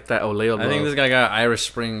 You like that Oleo love. I think this guy got Irish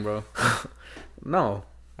Spring, bro. No.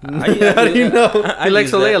 How do you know? He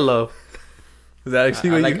likes Oleo love. Is that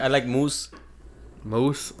actually I like mousse.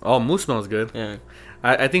 Mousse. Oh, mousse smells good. Yeah.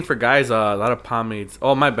 I think for guys, a lot of pomades.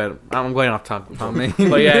 Oh, my bad. I'm going off topic. Pomade.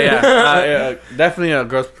 But yeah. Definitely a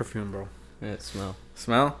girl's perfume, bro. Yeah, smell.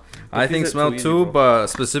 Smell? I think it smell too easy, too, bro. but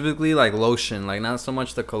specifically like lotion. Like not so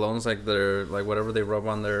much the colognes, like their like whatever they rub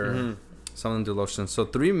on their. Some of them do lotion. So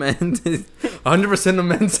 3 men, 100% of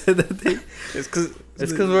men said that they. It's because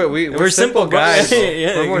we're simple, simple guys. bro. Bro.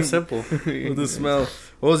 Yeah, We're more yeah. simple. With the smell.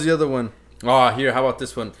 What was the other one? Oh, here. How about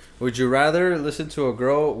this one? Would you rather listen to a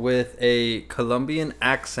girl with a Colombian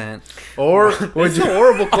accent, or would you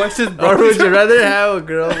horrible questions, bro. or would you rather have a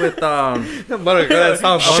girl with that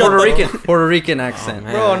sounds Puerto Rican accent?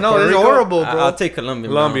 man. Bro, no, Puerto it's Rico? horrible, bro. I'll take Colombian.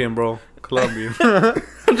 Colombian, bro. Colombian.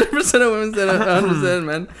 100% of women said 100%,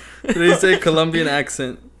 man. They say Colombian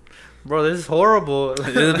accent. Bro, this is horrible.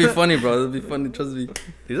 It'll be funny, bro. It'll be funny. Trust me.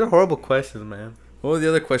 These are horrible questions, man. What were the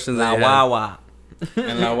other questions? La that you had? guagua.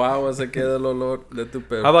 En la guagua se queda el olor de tu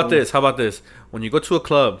perfume. How about this? When you go to a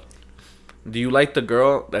club, do you like the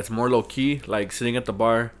girl that's more low key, like sitting at the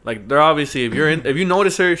bar? Like they're obviously if you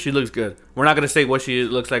notice her, she looks good. We're not gonna say what she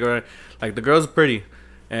looks like, or like the girl's pretty,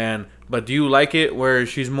 but do you like it where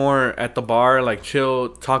she's more at the bar, like chill,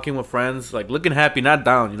 talking with friends, like looking happy, not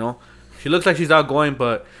down, you know? She looks like she's outgoing,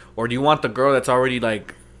 or do you want the girl that's already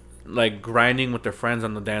like grinding with their friends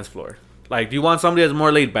on the dance floor? Like, do you want somebody that's more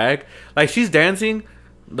laid back? Like, she's dancing,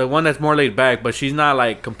 the one that's more laid back, but she's not,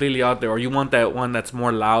 like, completely out there. Or you want that one that's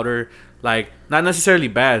more louder. Like, not necessarily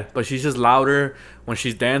bad, but she's just louder. When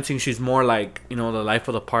she's dancing, she's more, like, you know, the life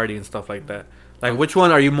of the party and stuff like that. Like, which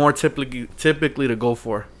one are you more typically to go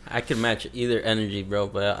for? I can match either energy, bro,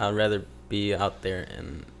 but I'd rather be out there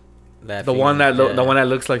and that. The one that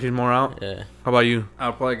looks like she's more out? Yeah. How about you?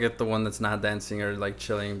 I'll probably get the one that's not dancing or, like,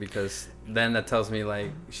 chilling, because then that tells me, like,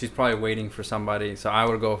 she's probably waiting for somebody. So I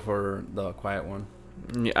would go for the quiet one.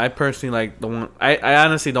 Yeah, I personally like the one. I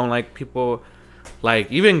honestly don't like people,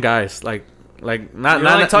 like, even guys, like not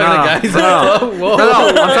like talking to guys. No,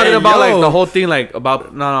 I'm talking about like the whole thing, like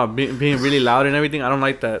about being really loud and everything. I don't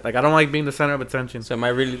like that. Like, I don't like being the center of attention. So am I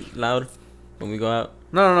really loud when we go out?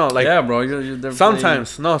 No. Like, yeah, bro. You're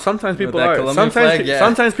sometimes people that are. Colombian Sometimes flag, yeah.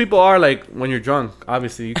 sometimes people are like when you're drunk.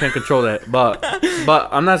 Obviously, you can't control that. But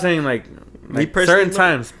I'm not saying like certain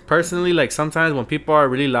times. Personally, like sometimes when people are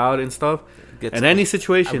really loud and stuff. In any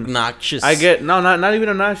situation, obnoxious. I get not even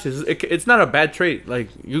obnoxious. It's not a bad trait. Like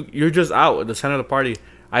you're just out at the center of the party.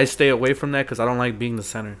 I stay away from that because I don't like being the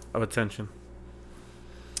center of attention.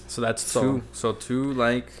 So that's two. So 2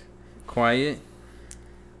 like quiet,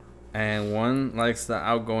 and 1 likes the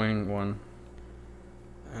outgoing one.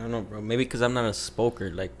 I don't know, bro. Maybe because I'm not a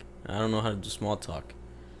spoker. Like, I don't know how to do small talk.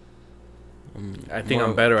 I think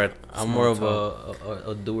I'm better at. I'm more of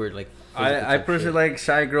a doer. Like, I personally like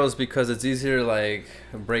shy girls because it's easier to like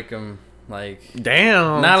break them. Like,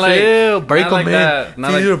 damn, not chill, like break not them like in. that. It's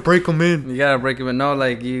Not easier like, to break them in. you gotta break them in. No,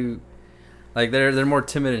 like you, like they're more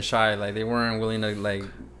timid and shy. Like they weren't willing to like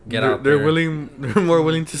get out. They're there. They're more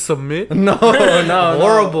willing to submit. No,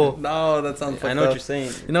 Horrible. No, that sounds. I know what you're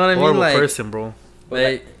saying. You know what I mean? Horrible Like person, bro.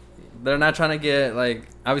 they're not trying to get like.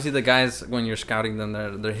 Obviously, the guys when you're scouting them,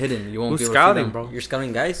 they're hidden. You won't Who's be able scouting, to see them. bro? You're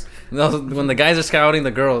scouting guys? No, when the guys are scouting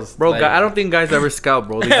the girls, Bro, like, I don't think guys ever scout,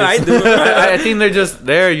 bro. They just, I do. I think they're just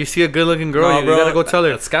there. You see a good-looking girl, No, you bro. gotta go tell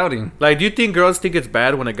her. That's scouting. Like, do you think girls think it's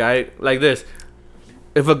bad when a guy like this?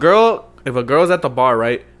 If a girl's at the bar,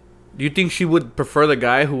 right? Do you think she would prefer the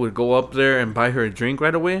guy who would go up there and buy her a drink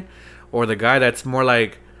right away, or the guy that's more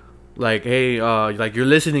like, hey, like you're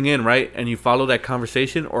listening in, right, and you follow that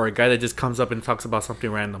conversation, or a guy that just comes up and talks about something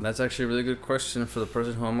random? That's actually a really good question for the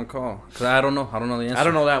person who I'm gonna call. Cause I don't know the answer. I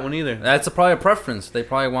don't know that one either. That's probably a preference. They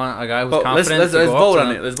probably want a guy who's But confident. let's to go vote up to on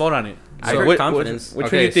them. it. Let's vote on it. I heard confidence. Which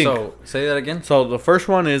one do you think? So say that again. So the first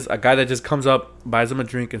one is a guy that just comes up, buys him a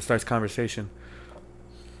drink, and starts conversation.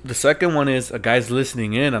 The second one is a guy's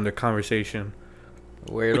listening in on their conversation.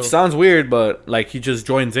 Weirdo. Which sounds weird, but like he just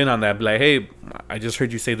joins in on that. Be like, hey, I just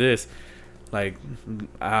heard you say this. Like,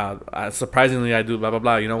 surprisingly, I do blah blah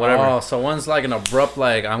blah. You know, whatever. Oh, so one's like an abrupt,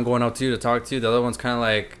 like I'm going up to you to talk to you. The other one's kind of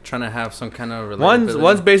like trying to have some kind of relatability.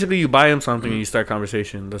 One's basically you buy him something and you start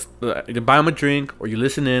conversation. You buy him a drink or you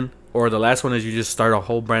listen in, or the last one is you just start a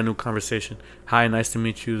whole brand new conversation. Hi, nice to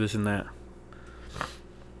meet you. This and that.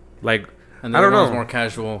 Like, And the I don't other one's know. more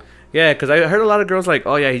casual. Yeah, because I heard a lot of girls like,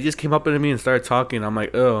 oh yeah, he just came up to me and started talking. I'm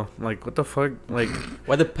like, oh, like what the fuck, like.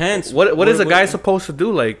 Well, it depends. What is a guy supposed to do?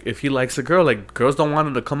 Like, if he likes a girl, like girls don't want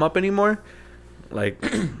him to come up anymore. Like,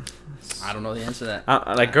 I don't know the answer to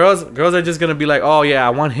that. like girls are just gonna be like, oh yeah,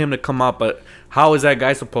 I want him to come up, but how is that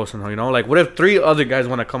guy supposed to know? You know, like what if 3 other guys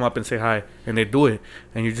want to come up and say hi and they do it,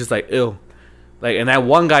 and you're just like, ew, like, and that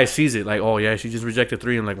one guy sees it, like, oh yeah, she just rejected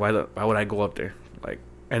 3, and like, why would I go up there, like,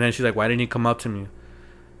 and then she's like, why didn't he come up to me?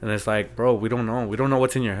 And it's like, bro, we don't know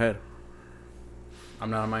what's in your head. I'm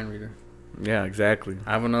not a mind reader. Yeah, exactly.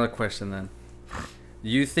 I have another question then.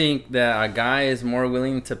 You think that a guy is more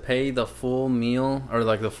willing to pay the full meal or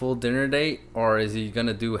like the full dinner date, or is he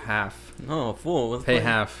gonna do half? No, full. Pay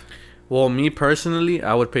half. Well, me personally,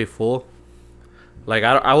 I would pay full. Like,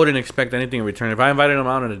 I wouldn't expect anything in return. If I invited him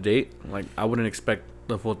out on a date, like, I wouldn't expect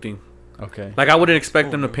the full thing. Okay. Like, I wouldn't expect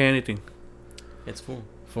them to pay anything. It's full.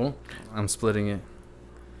 Full? I'm splitting it.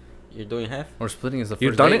 You're doing half? Or splitting is the first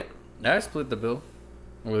You've done date. it? Yeah, I split the bill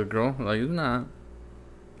with a girl. Like, it's not.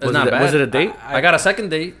 It's not bad. Was it a date? I got a second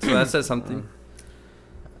date, so that says something.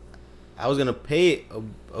 I was gonna pay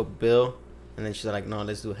a bill, and then she's like, "No,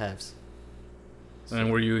 let's do halves."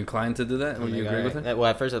 And were you inclined to do that? I'm Would you like, agree with "Alright." it? Well,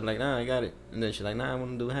 at first I'm like, "Nah, I got it," and then she's like, "Nah, I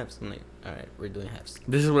want to do halves." I'm like, "All right, we're doing halves."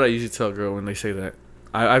 This is what I usually tell a girl when they say that.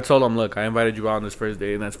 I told them, look, I invited you out on this first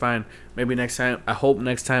date, and that's fine. Maybe next time, I hope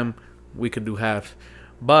next time we could do halves.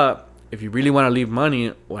 But if you really want to leave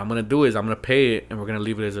money, what I'm going to do is I'm going to pay it, and we're going to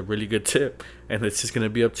leave it as a really good tip. And it's just going to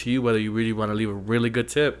be up to you whether you really want to leave a really good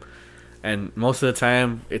tip. And most of the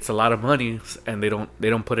time, it's a lot of money, and they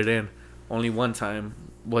don't put it in. Only one time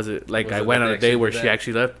was it, like, I went on a date where she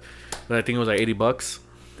actually left, but I think it was like $80.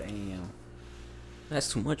 Damn.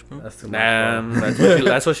 That's too much, bro. That's too much. Nah,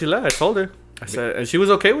 that's what she left. I told her. I said, and she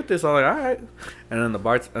was okay with this. I was like, all right. And then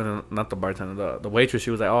not the bartender, the waitress,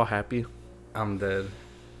 she was like, all happy. I'm dead.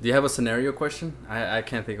 Do you have a scenario question? I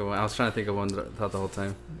can't think of one. I was trying to think of one throughout the whole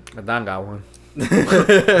time. Don got one. You put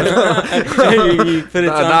it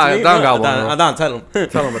Don got one. Don, tell him.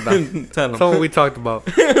 Tell him, Don. Tell him. Tell him what we talked about.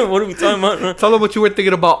 What are we talking about? Tell him what you were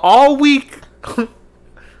thinking about all week.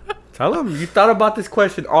 Tell him you thought about this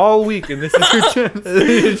question all week, and this is your chance.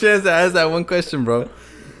 Your chance to ask that one question, bro.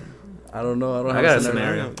 I don't know. I got have a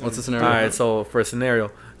scenario. What's the scenario? All right, so for a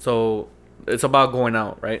scenario, so it's about going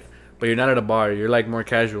out, right? But you're not at a bar. You're like more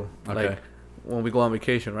casual. Okay. Like when we go on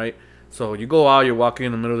vacation, right? So you go out. You're walking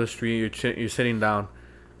in the middle of the street. You're sitting down,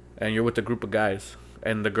 and you're with a group of guys,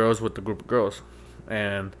 and the girls with the group of girls.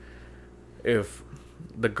 And if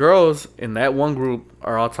the girls in that one group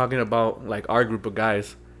are all talking about like our group of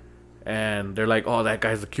guys, and they're like, "Oh, that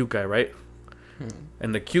guy's the cute guy, right?"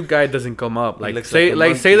 And the cute guy doesn't come up. Like say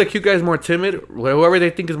the cute guy's more timid. Whoever they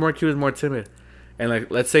think is more cute is more timid. And like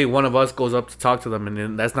let's say one of us goes up to talk to them, and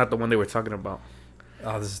then that's not the one they were talking about.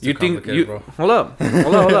 Oh, this is too complicated, bro. Hold up. I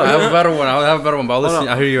have a better one. But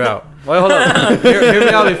I'll hear you out. Wait, hold up. Hear me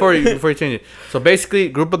out before you change it. So basically,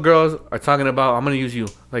 group of girls are talking about. I'm gonna use you.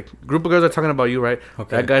 Like group of girls are talking about you, right?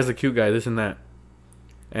 Okay. That guy's the cute guy. This and that.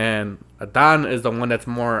 And Adon is the one that's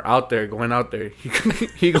more out there, going out there.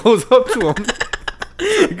 He goes up to him.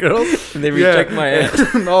 Girls? And they reject my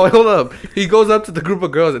ass. No, hold up. He goes up to the group of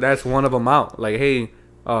girls and asks one of them out. Like, hey,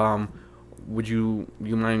 would you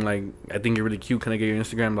mind, like, I think you're really cute. Can I get your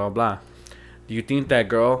Instagram? Blah, blah. Do you think that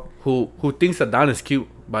girl who thinks that Don is cute,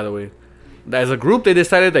 by the way, that as a group they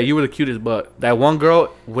decided that you were the cutest, but that one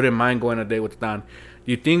girl wouldn't mind going on a date with Don?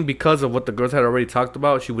 Do you think because of what the girls had already talked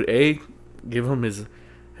about, she would A, give him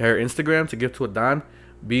her Instagram to give to a Don,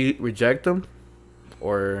 B, reject him,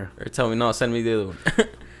 or tell me, no, send me the other one.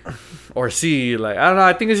 or C, like, I don't know,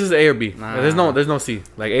 I think it's just A or B. Nah. There's no C.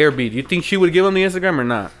 Like A or B. Do you think she would give him the Instagram or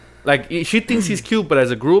not? Like, she thinks he's cute, but as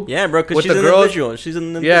a group, Yeah, bro, because with she's the an girls, individual. She's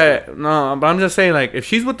an individual. yeah, no, but I'm just saying, like, if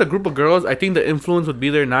she's with a group of girls, I think the influence would be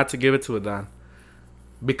there not to give it to a Don.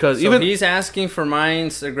 Because So even he's asking for my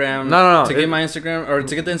Instagram. No, to get my Instagram or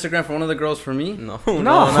to get the Instagram for one of the girls for me. No, no,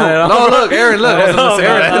 look, Aaron, look,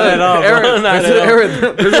 Aaron,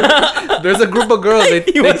 there's a group of girls. They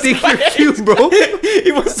think you're cute, bro.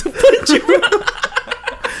 He wants to punch you.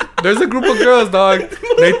 There's a group of girls, dog.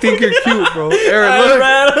 They think you're cute, bro. Aaron, look,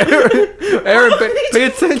 Aaron, pay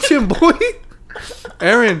attention, boy.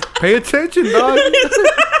 Aaron, pay attention, dog.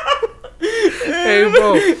 Hey,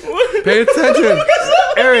 bro, pay attention.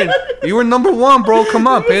 Aaron, you were number one, bro. Come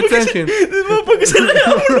on, pay attention. This motherfucker said,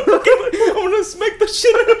 I'm gonna smack the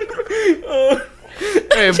shit out of him.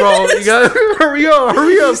 Hey, bro, you gotta hurry up.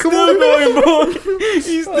 Come on, going, bro.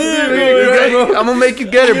 He's still going, I'm gonna make you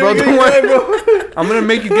get it, bro. Don't worry. I'm gonna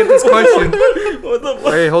make you get this question. What the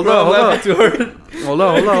fuck? Hey, hold on. Hold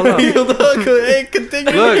on. Hey,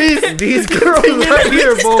 continue. Look, these girls right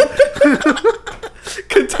here, bro.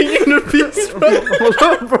 Continue the piece, bro. Hold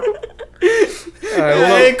on, bro.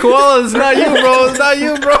 Hey, koala, it's not you, bro. It's not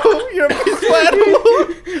you, bro. You're a peaceful animal.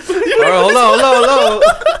 Alright, hold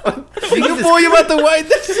on. You boy, you about to wipe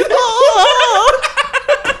this.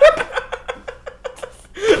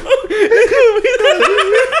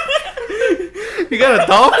 You got a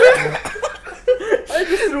dolphin? I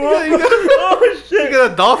just threw up. You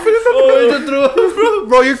got a dolphin in the Oh, you just threw up, bro.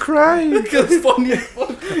 Bro, you're crying. It's funny as fuck.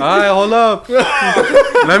 Alright, hold up.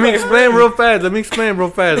 Let me explain real fast.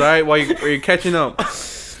 Alright, while you're catching up.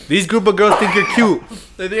 These group of girls think you're cute.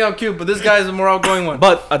 They think I'm cute, but this guy's the more outgoing one.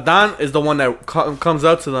 But Adan is the one that comes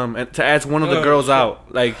up to them and to ask one of the girls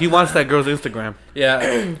out. Like, he wants that girl's Instagram.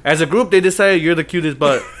 Yeah. As a group, they decided you're the cutest,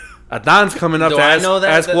 but Adan's coming up to ask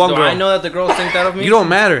one girl. Do I know that the girls think that of me? You don't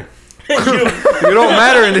matter. You don't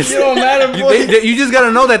matter in this. You don't matter, boy. You just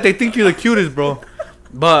gotta know that they think you're the cutest, bro.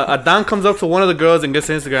 But Adan comes up to one of the girls and gets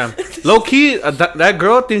her Instagram. Low key, that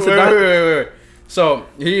girl thinks Adan. Wait. So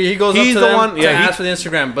he goes up to them to ask for the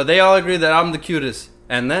Instagram, but they all agree that I'm the cutest.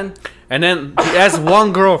 And then he asks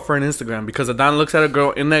one girl for an Instagram because Adan looks at a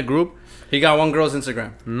girl in that group. he got one girl's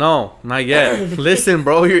Instagram. No, not yet. Listen,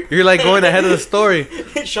 bro, you're like going ahead of the story.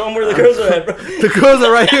 Show them where the girls are at, bro. The girls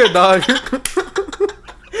are right here, dog.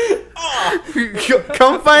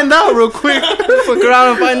 Come find out real quick. Fuck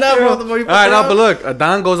around and find out, bro. Alright, now, but look,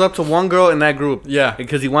 Adan goes up to one girl in that group. Yeah.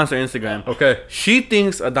 Because he wants her Instagram. Okay. She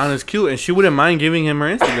thinks Adan is cute and she wouldn't mind giving him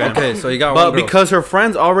her Instagram. Okay, so he got But one girl. because her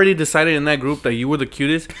friends already decided in that group that you were the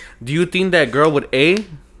cutest, do you think that girl would A,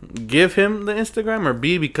 give him the Instagram, or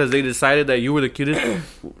B, because they decided that you were the cutest,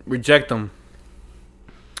 reject them?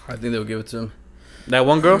 I think they'll give it to him. That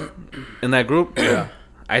one girl in that group? Yeah.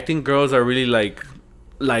 I think girls are really like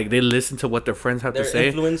they listen to what their friends have They're to say.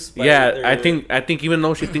 influenced by I think even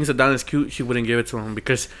though she thinks Adan is cute, she wouldn't give it to him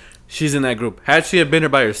because she's in that group. Had she have been there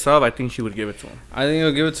by herself, I think she would give it to him. I think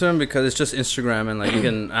he'll give it to him because it's just Instagram and like you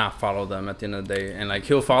can follow them at the end of the day, and like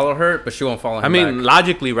he'll follow her, but she won't follow him. I mean, back.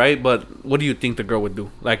 logically, right? But what do you think the girl would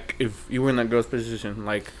do? Like, if you were in that girl's position,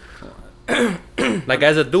 like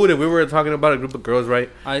as a dude, if we were talking about a group of girls, right?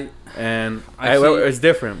 It's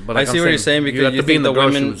different. But like I see what you're saying because you think the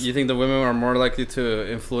women, shoes. you think the women are more likely to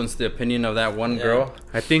influence the opinion of that one girl.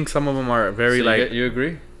 I think some of them are very So you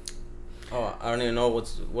agree? Oh, I don't even know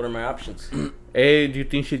what are my options. A, do you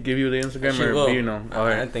think she'd give you the Instagram, She or will. B, you know?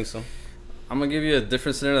 I think so. I'm gonna give you a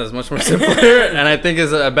different scenario that's much more simpler, and I think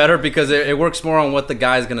is better because it works more on what the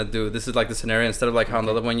guy's gonna do. This is like the scenario instead of like how on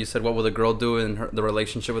the other one you said what will the girl do in the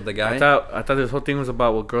relationship with the guy. I thought this whole thing was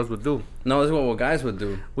about what girls would do. No, this is what guys would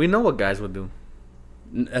do. We know what guys would do.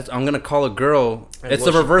 I'm gonna call a girl. And It's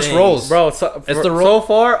the what she reverse thinks. roles, Bro, so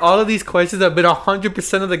far, all of these questions have been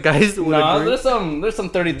 100% of the guys would agree. there's some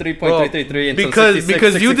 33.333 and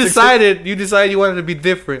because you decided you wanted to be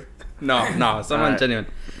different. No, it's not Alright. genuine.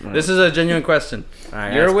 This is a genuine question.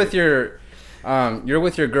 Alright, You're with your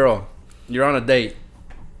girl. You're on a date,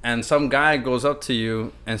 and some guy goes up to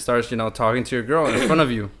you and starts, talking to your girl in front of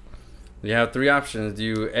you. You have three options. Do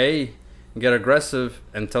you A, get aggressive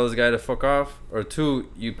and tell this guy to fuck off, or 2,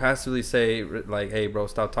 you passively say like, "Hey, bro,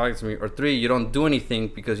 stop talking to me," or 3, you don't do anything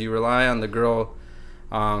because you rely on the girl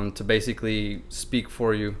to basically speak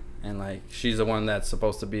for you, and like she's the one that's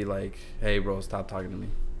supposed to be like, "Hey, bro, stop talking to me."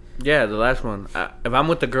 Yeah, the last one. If I'm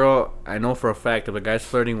with the girl, I know for a fact if a guy's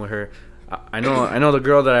flirting with her, I know the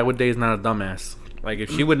girl that I would date is not a dumbass. Like,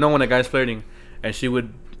 if she would know when a guy's flirting, and she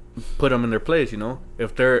would put them in their place,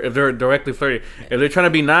 if they're directly flirting. If they're trying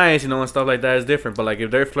to be nice, and stuff like that is different. But like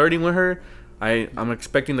if they're flirting with her, I'm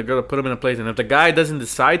expecting the girl to put them in a place. And if the guy doesn't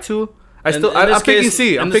decide to, I'm picking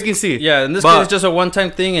C. I'm picking C. Yeah, in this case, it's just a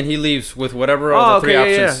one-time thing, and he leaves with whatever of the three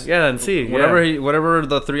options. Yeah, then C. Whatever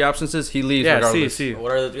the three options is, he leaves regardless. C.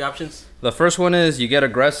 What are the three options? The first one is you get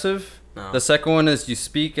aggressive. No. The second one is you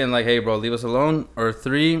speak and like, "Hey, bro, leave us alone." Or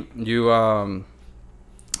 3, you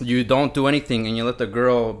don't do anything and you let the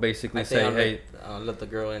girl basically say, "Hey." I'll let the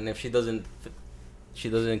girl, and if she doesn't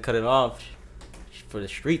cut it off, she's for the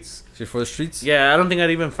streets. She's for the streets. Yeah, I don't think I'd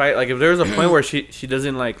even fight. Like, if there's a point where she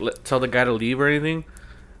doesn't like tell the guy to leave or anything,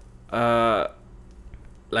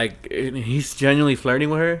 like he's genuinely flirting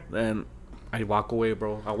with her, then I walk away,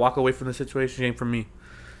 bro. I walk away from the situation. She ain't for me.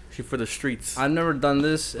 She for the streets. I've never done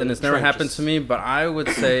this, and it's never happened to me. But I would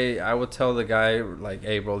say I would tell the guy like,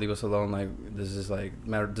 "Hey, bro, leave us alone. Like, this is like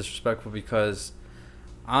matter disrespectful because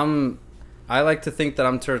I like to think that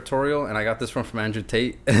I'm territorial, and I got this from Andrew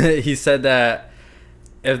Tate. He said that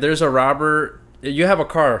if there's a robber, you have a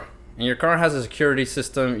car, and your car has a security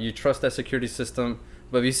system. You trust that security system.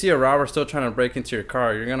 But if you see a robber still trying to break into your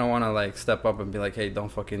car, you're gonna want to like step up and be like, "Hey,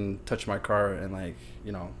 don't fucking touch my car," and like,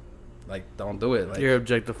 like don't do it. Like, you're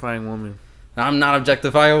objectifying women. I'm not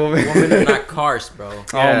objectifying women. Women are not cars, bro.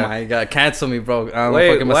 Yeah. Oh my god, cancel me, bro. I'm a Wait,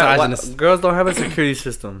 fucking misogynist. girls don't have a security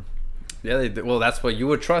system. Yeah, they do. Well, that's what you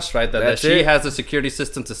would trust, right? That That's she it. has a security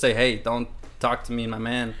system to say, hey, don't talk to me and my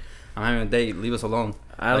man. I'm having a date. Leave us alone.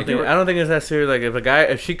 I don't think it's that serious. Like if a guy,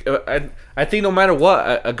 I think no matter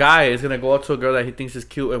what, a guy is gonna go up to a girl that he thinks is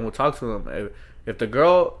cute and will talk to them. If the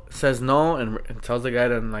girl says no and tells the guy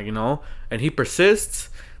that, like, you know, and he persists,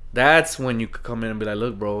 that's when you could come in and be like,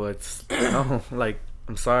 look, bro, it's no, like,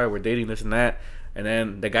 I'm sorry, we're dating, this and that. And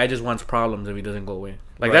then the guy just wants problems if he doesn't go away.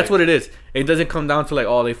 Like, that's what it is. It doesn't come down to like,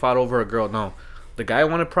 oh, they fought over a girl. No, the guy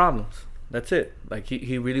wanted problems. That's it. Like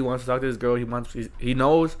he really wants to talk to this girl. He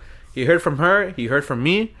knows. He heard from her. He heard from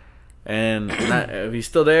me. And if he's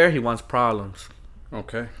still there, he wants problems.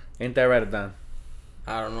 Okay. Ain't that right, Adon?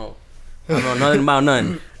 I don't know. I don't know nothing about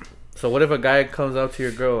nothing. So what if a guy comes up to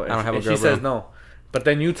your girl and, I don't have a and girl, she says bro. no, but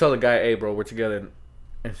then you tell the guy, hey, bro, we're together,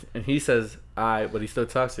 and he says, but he still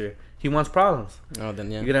talks to you. He wants problems. Oh, then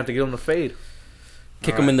yeah. You're gonna have to give him the fade.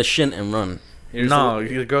 Kick him in the shin and run.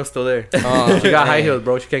 The girl's still there. Oh, She got high man. heels,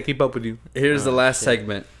 bro. She can't keep up with you. Here's the last shit.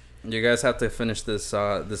 segment. You guys have to finish this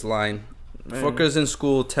this line. Man. Fuckers in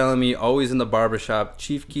school telling me always in the barbershop,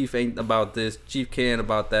 Chief Keef ain't about this, Chief K ain't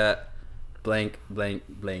about that, blank, blank,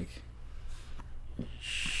 blank.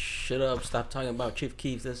 Shut up. Stop talking about Chief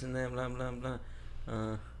Keef, this and that, blah, blah, blah.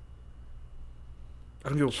 I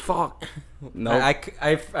don't give a fuck. No,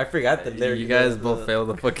 I forgot the lyric. you guys both failed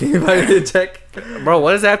the fucking evaluation check. Bro,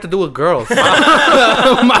 what does that have to do with girls?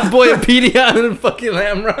 My boy Pedia and fucking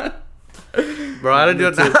Lamron. Bro, I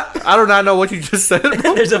do not know what you just said,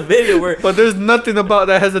 bro. There's a video where But there's nothing about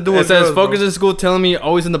that has to do It with says, girls, fuckers bro. in school telling me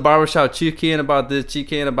always in the barbershop, Chief K ain't about this, Chief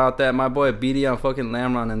K ain't about that. My boy Beatty on fucking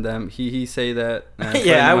Lamron and them. He say that.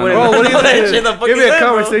 Yeah, I wouldn't Bro, what do you know that think? shit the fuck Give me is a that, bro?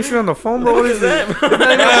 conversation on the phone, bro. What is that? that, bro? What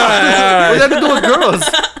does that have to do with girls?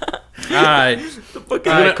 Alright.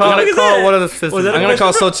 Alright, Call one of the sisters. Was that I'm a gonna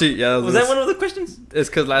call question? Sochi. Yeah, Was that one of the questions? It's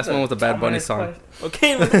because last one was the Bad Bunny song.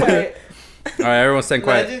 Okay, let's play. Alright, everyone stay I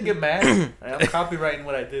quiet. didn't get mad. I'm copywriting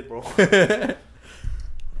what I did, bro.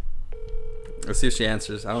 Let's see if she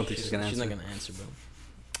answers. I don't think she's gonna answer. She's not gonna answer, bro.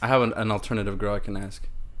 I have an alternative girl I can ask.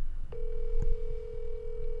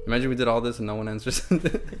 Imagine we did all this and no one answers.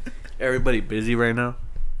 Everybody busy right now.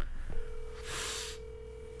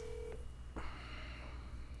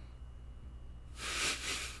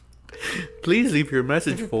 Please leave your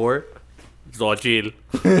message for Zochil.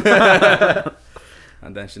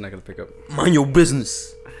 And then she's not gonna pick up. Mind your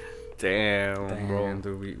business. Damn, bro. Damn,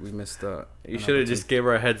 dude, we missed. You should have just gave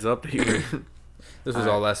her a heads up. That you were This was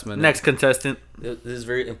all last minute. Next contestant. This is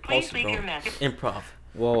very impulsive, bro. Improv.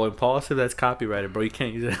 Whoa, impulsive. That's copyrighted, bro. You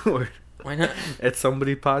can't use that word. Why not? It's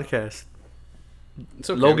somebody's podcast. It's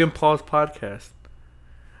okay. Logan Paul's podcast.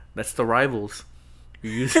 That's the rivals.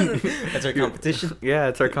 You're using. That's our competition. Yeah,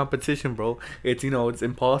 it's our competition, bro. It's it's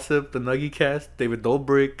Impulsive, the Nuggy Cast, David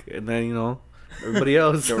Dobrik, and then everybody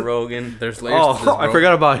else. Joe Rogan. There's layers to this, Oh, I bro.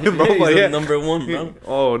 forgot about him, bro. He's but the yeah. number one, bro.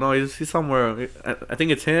 Oh no, he's somewhere. I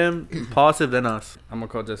think it's him, Impulsive, then us. I'm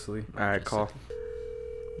gonna call Jesse Lee. All right, call.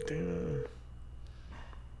 Damn.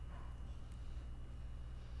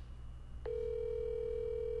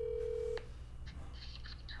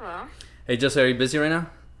 Hello? Hey, Jesse, are you busy right now?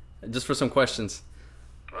 Just for some questions.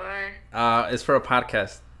 What? It's for a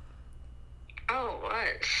podcast. Oh,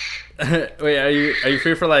 what? Wait, are you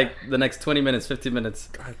free for like the next 20 minutes, 15 minutes?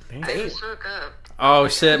 God damn. I just woke up. Oh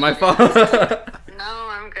shit, my fault. No,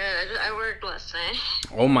 I'm good. I worked last night.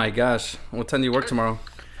 Oh my gosh. What time do you work tomorrow?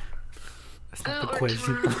 That's I not don't the work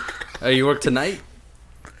question. tomorrow. You work tonight?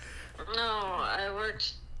 No, I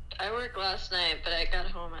worked last night, but I got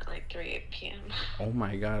home at like 3 p.m. Oh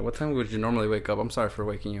my god. What time would you normally wake up? I'm sorry for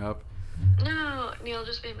waking you up. No, Neil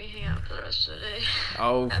just made me hang out for the rest of the day.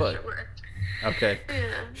 Oh fuck. After work. Okay.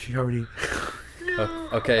 Yeah. She already. No.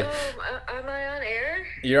 okay. Am I on air?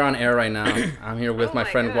 You're on air right now. I'm here with Oh my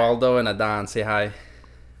my friend God. Waldo and Adon. Say hi.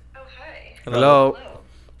 Oh, hi. Hello. Hello.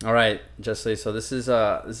 All right, Jesse. So this is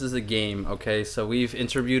a game. Okay. So we've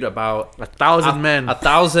interviewed about 1,000 men.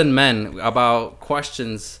 1,000 men about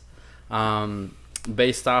questions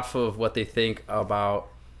based off of what they think about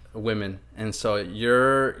women. And so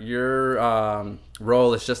your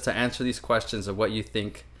role is just to answer these questions of what you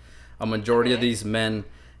think a majority of Okay. these men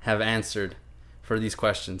have answered for these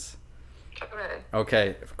questions. Okay.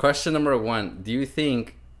 Okay, question number 1. Do you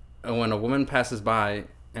think when a woman passes by,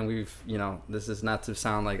 and this is not to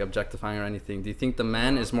sound like objectifying or anything, do you think the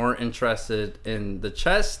man is more interested in the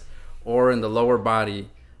chest or in the lower body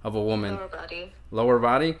of a woman? Lower body. Lower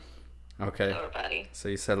body? Okay. Lower body. So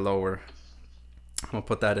you said lower. I'm gonna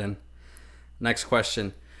put that in. Next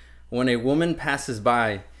question. When a woman passes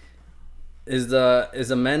by, Is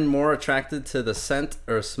a man more attracted to the scent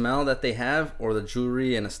or smell that they have, or the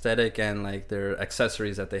jewelry and aesthetic and like their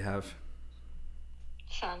accessories that they have?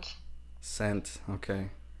 Scent. Scent. Okay,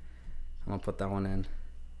 I'm gonna put that one in.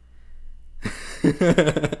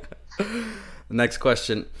 Next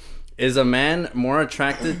question: is a man more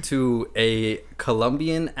attracted to a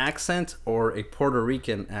Colombian accent or a Puerto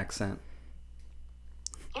Rican accent?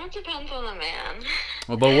 It depends on the man.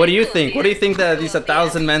 Well, but what do you think? What do you think that these Colombian.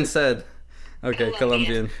 1,000 men said? Okay,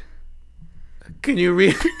 Colombian. Can you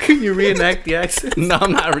reenact the accent? No,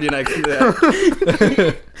 I'm not reenacting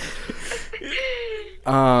that.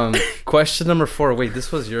 Question number 4. Wait,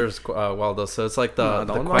 this was yours, Waldo. So it's like the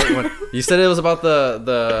quiet one. You said it was about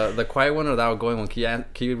the quiet one or the outgoing one.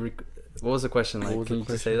 What was the question like? Can you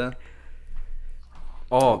just say that?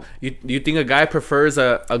 Oh, you think a guy prefers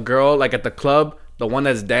a girl like at the club, the one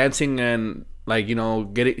that's dancing and like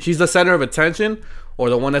getting she's the center of attention,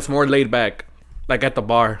 or the one that's more laid back, like at the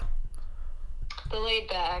bar? The laid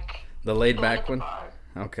back. The laid The back at the one. bar.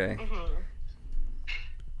 Okay.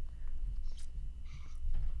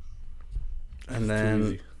 And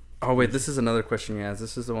then, oh wait, this is another question you asked.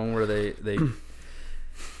 This is the one where they do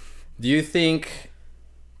you think?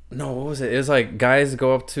 No, what was it? It was like guys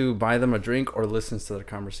go up to buy them a drink or listens to their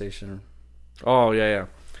conversation. Oh yeah.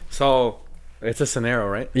 So it's a scenario,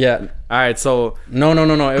 right? Yeah. All right. So No.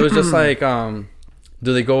 It was just like,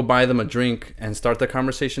 do they go buy them a drink and start the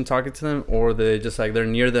conversation talking to them, or they just like they're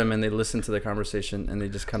near them and they listen to the conversation and they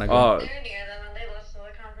just kind of go. They're near them and they listen to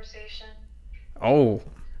the conversation. Oh,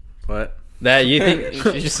 what? that you think?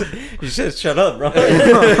 You should shut up, bro.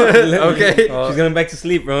 Okay. She's going back to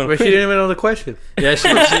sleep, bro. But she didn't even know the question. Yeah, I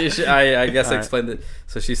guess I Alright. explained it.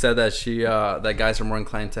 So she said that that guys are more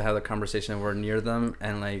inclined to have the conversation when we're near them,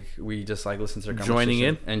 and like we just like listen to their conversation. Joining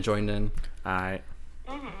in? And joined in. All right.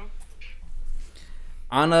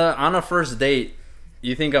 On a first date,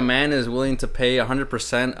 you think a man is willing to pay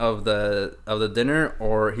 100% of the dinner,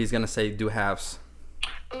 or he's gonna say do halves?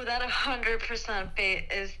 Ooh, that 100%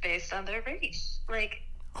 is based on their race. Like,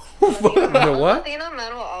 What? Latino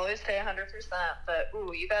men will always pay 100%, but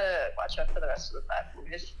ooh, you gotta watch out for the rest of the bad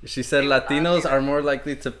boys. She said They will not Latinos do are it. more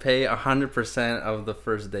likely to pay 100% of the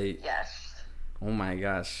first date. Yes. Oh my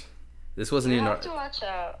gosh, this wasn't You even. have to watch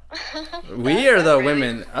out. We are the That really-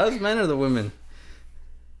 women. Us men are the women.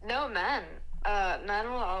 No, men.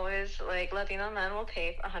 Men will always, like, Latino men will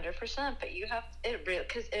pay 100%, but you have,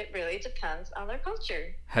 because it really depends on their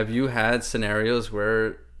culture. Have you had scenarios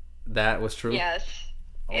where that was true? Yes.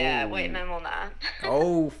 Yeah, Oh. white men will not.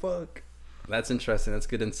 Oh fuck, that's interesting. That's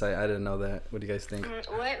good insight. I didn't know that. What do you guys think?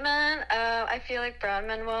 White men, I feel like brown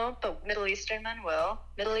men will, but Middle Eastern men will.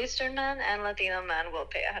 Middle Eastern men and Latino men will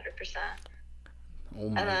pay 100%. Oh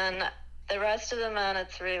my! And then the rest of the men,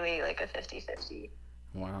 it's really like a 50-50.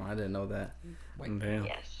 Wow, I didn't know that. Damn.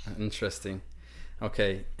 Yes. Interesting.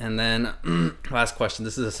 Okay, and then last question.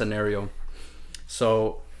 This is a scenario.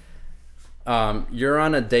 So, you're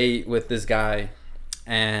on a date with this guy,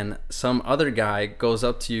 and some other guy goes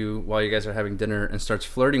up to you while you guys are having dinner and starts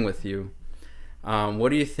flirting with you. What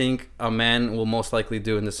do you think a man will most likely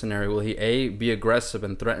do in this scenario? Will he A, be aggressive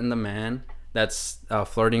and threaten the man that's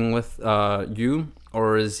flirting with you,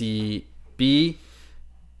 or is he B,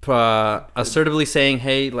 assertively saying,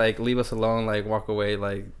 hey, like, leave us alone, like, walk away,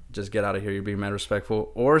 like, just get out of here, you're being mad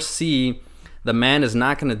respectful? Or C, the man is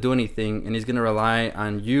not going to do anything and he's going to rely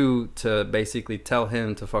on you to basically tell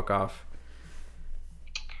him to fuck off?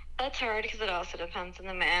 That's hard because it also depends on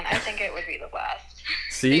the man. I think it would be the last.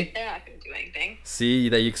 See? They're not going to do anything. See,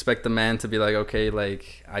 that you expect the man to be like, okay,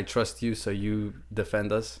 like, I trust you, so you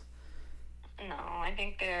defend us? No, I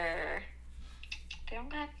think they don't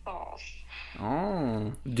got balls.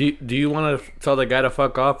 Oh. Do you want to tell the guy to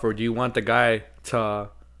fuck off, or do you want the guy to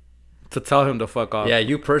tell him to fuck off? Yeah,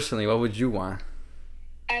 you personally, what would you want?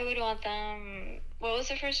 I would want them. What was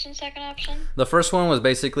the first and second option? The first one was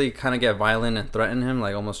basically kind of get violent and threaten him,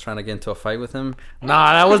 like almost trying to get into a fight with him.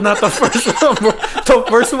 Nah, that was not the first one, bro. The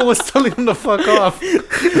first one was telling him to fuck off. He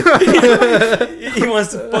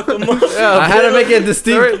wants to fuck him up. Yeah, I had to make it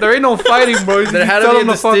distinct. There ain't no fighting, bro. You There had tell to be him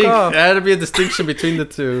a to fuck distinct. off. There had to be a distinction between the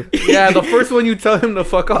two. Yeah, the first one you tell him to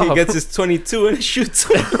fuck off. He gets his 22 and shoots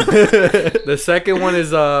him. The second one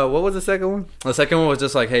is what was the second one? The second one was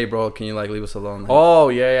just like, hey, bro, can you like leave us alone? Oh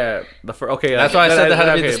yeah. The first. Okay, That's why I said there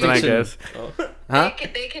had to be a then I distinction. guess. Huh?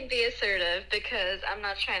 They can be assertive because I'm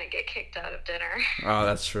not trying to get kicked out of dinner. Oh,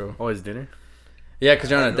 that's true. Oh, it's dinner. Yeah,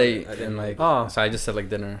 because you're on a I date didn't and like, know. Oh. so I just said like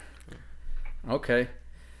dinner. Okay.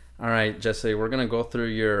 All right, Jesse, we're gonna go through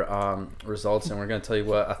your results and we're gonna tell you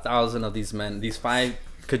what 1,000 of these men, these 5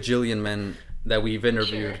 kajillion men that we've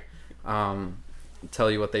interviewed,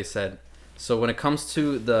 tell you what they said. So when it comes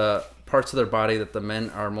to the parts of their body that the men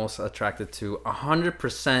are most attracted to,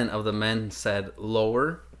 100% of the men said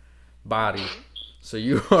lower body. So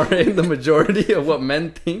you are in the majority of what men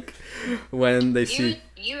think when they see.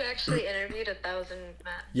 You actually interviewed 1,000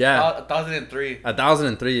 men. Yeah, 1003.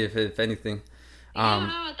 1,003 if anything. You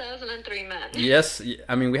have 1,003 men. Yes,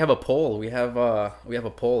 I mean we have a poll. We have a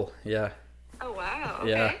poll. Yeah. Oh wow.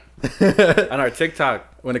 Yeah. Okay. On our TikTok.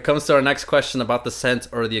 When it comes to our next question about the scent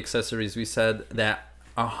or the accessories, we said that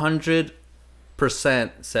 100%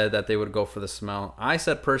 said that they would go for the smell. I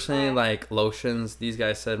said personally like lotions. These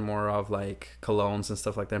guys said more of like colognes and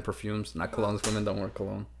stuff like that, and perfumes. Not colognes. Women don't wear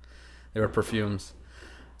cologne. They were perfumes.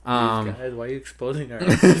 These guys, why are you exposing our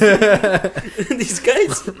These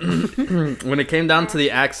guys. When it came down to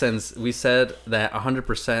the accents, we said that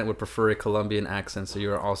 100% would prefer a Colombian accent, so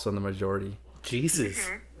you are also in the majority. Jesus.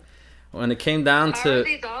 When it came down How to are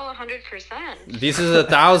these all 100%? this is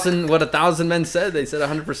 1,000. What 1,000 men said, they said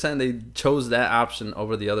 100%. They chose that option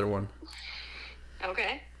over the other one.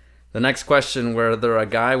 Okay. The next question: whether a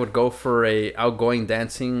guy would go for a outgoing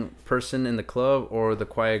dancing person in the club or the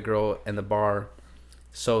quiet girl in the bar.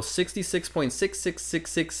 So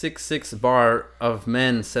 66.666666 bar of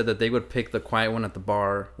men said that they would pick the quiet one at the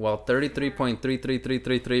bar, while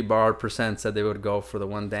 33.33333 bar percent said they would go for the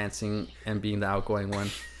one dancing and being the outgoing one.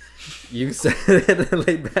 You said it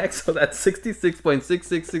laid back, so that's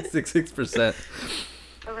 66.66666%.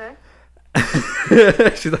 Okay.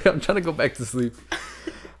 She's like, I'm trying to go back to sleep.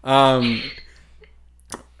 What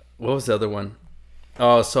was the other one?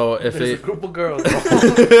 Oh, so if There's they a group of girls.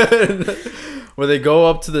 where they go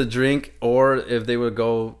up to the drink, or if they would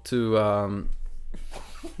go to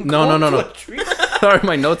no. Sorry,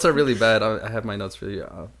 my notes are really bad. I have my notes really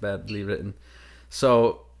badly written.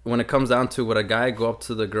 So when it comes down to, would a guy go up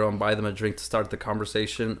to the girl and buy them a drink to start the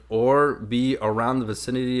conversation, or be around the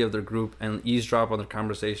vicinity of their group and eavesdrop on their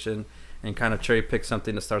conversation and kind of cherry pick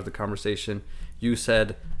something to start the conversation? You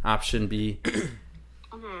said option B.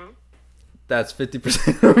 That's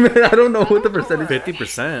 50%. I don't know what the percentage.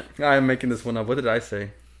 50%. I'm making this one up. What did I say?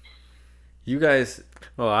 You guys.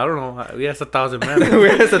 Oh, I don't know. We asked 1,000 men. We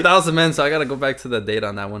asked 1,000 men, so I gotta go back to the data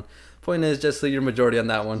on that one. Point is, just leave your majority on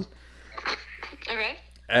that one. Okay.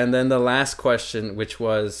 And then the last question, which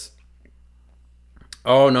was,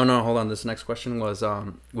 oh no, hold on. This next question was,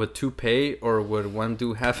 would two pay or would one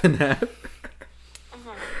do half and half?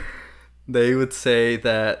 They would say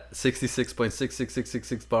that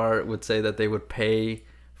 66.66666 bar would say that they would pay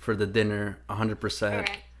for the dinner 100%.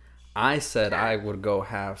 Okay. I said I would go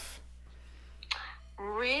half.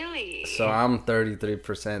 Really? So I'm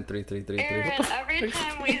 33%, 3333. Aaron, every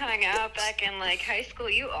time we hung out back in like high school,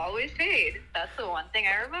 you always paid. That's the one thing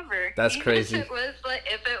I remember. That's Even crazy. If it was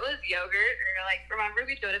yogurt or like, remember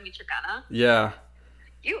we'd go to Michoacana? Yeah.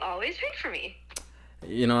 You always paid for me.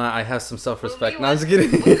 You know, I have some self-respect. When No, I'm we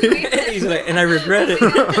just kidding. He's like, and I regret it.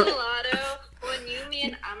 When we went to Lotto, when you, me,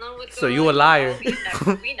 and Anna would go, So you a liar.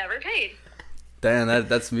 We never paid. Damn,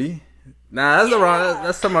 that's me. Nah, that's the wrong.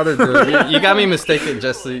 That's some other dude. You got me mistaken,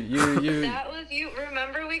 Jesse. You. That was you.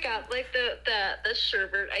 Remember we got like the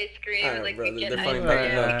sherbet ice cream. Alright, Like brother, we get they're ice fucking cream,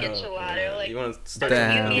 backing we up. get gelato. Like You want to start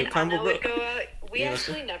Damn. you, a me, new and combo, Anna bro? would go out. We You know,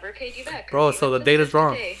 actually never paid you back. Bro, We so went the to data's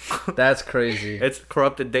wrong. day. That's crazy. It's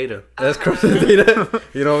corrupted data. That's corrupted data.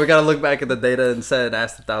 You know, we gotta look back at the data and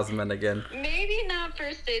ask 1,000 men again. Maybe not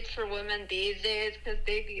first dates for women these days because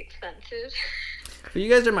they'd be expensive. But you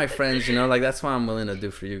guys are my friends, you know, like that's what I'm willing to do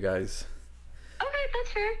for you guys. Okay,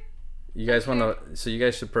 that's fair. You guys want to? So you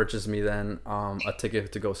guys should purchase me then a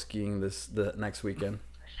ticket to go skiing the next weekend.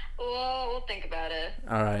 Well, we'll think about it.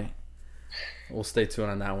 All right, we'll stay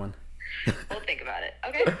tuned on that one. We'll think about it.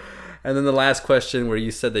 Okay. And then the last question, where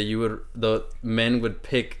you said that the men would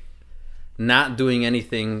pick not doing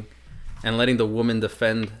anything and letting the woman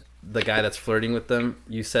defend the guy that's flirting with them.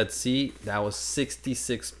 You said C. That was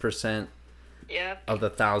 66% Yep. of the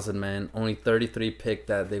 1,000 men. Only 33 picked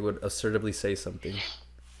that they would assertively say something.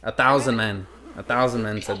 1,000 men. 1,000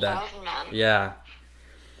 men said that. 1,000 men. Yeah.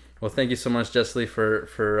 Well, thank you so much, Jessley,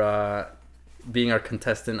 for being our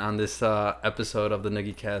contestant on this episode of the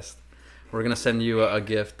Noogie Cast. We're gonna send you a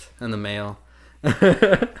gift in the mail. You got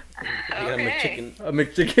a Okay. McChicken. A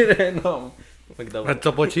McChicken and A McDouble.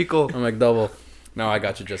 Topo Chico. a McDouble. No, I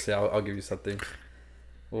got you, Jessie. I'll give you something.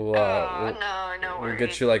 We'll no we'll worries.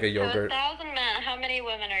 get you like a So yogurt. 1,000 men. How many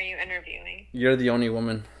women are you interviewing? You're the only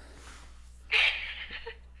woman.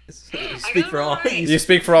 Speak for all. You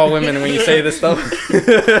speak for all women when you say this stuff. You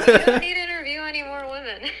don't need to interview any more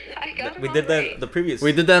women. I got them We did already. that the previous.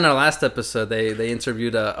 We did that in our last episode. They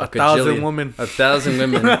interviewed a 1,000 gajillion- women. 1,000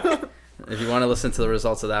 women. If you want to listen to the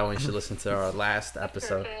results of that one, you should listen to our last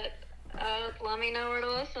episode. Perfect. let me know where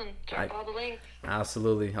to listen. Drop all the links.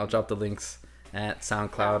 Absolutely. I'll drop the links at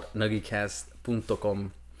SoundCloud,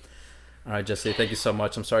 nuggycast.com. All right, Jesse, thank you so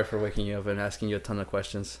much. I'm sorry for waking you up and asking you a ton of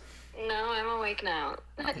questions. No, I'm awake now.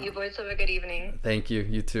 You boys have a good evening. Thank you.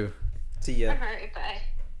 You too. See ya. Alright, bye.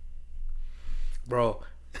 Bro,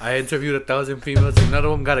 I interviewed 1,000 females and none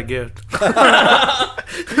of them got a gift.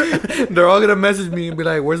 They're all gonna message me and be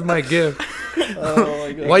like, "Where's my gift? Oh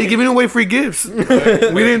my god. Why are you giving away free gifts? We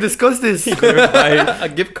didn't discuss this." A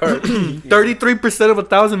gift card. 33% of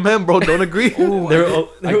 1,000 men, bro, don't agree. They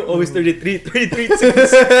were always 33 33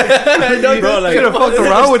 Bro, like, could have fucked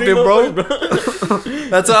around with it, bro.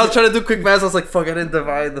 That's what I was trying to do quick math. I was like, fuck, I didn't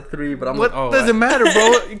divide the 3, but I'm What like, oh. does it matter,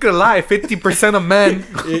 bro? You could lie. 50% of men,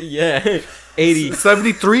 Yeah. 80.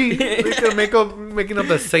 73. We could making up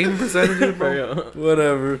the same percentages, bro.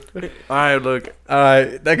 Whatever. All right, look.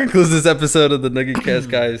 Alright, that concludes this episode of the Nugget Cast,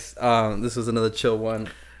 guys. This was another chill one.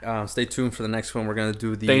 Stay tuned for the next one. We're gonna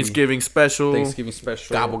do the Thanksgiving special. Thanksgiving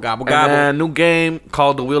special. Gobble, gobble, And gobble. then new game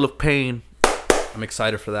called The Wheel of Pain. I'm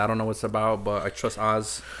excited for that. I don't know what it's about, but I trust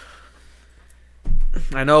Oz.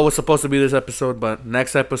 I know it was supposed to be this episode, but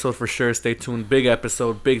next episode for sure. Stay tuned. Big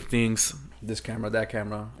episode, big things. This camera, that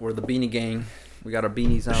camera. We're the Beanie Gang. We got our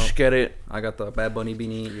beanies out. Get it. I got the Bad Bunny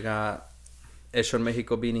beanie. You got Hecho en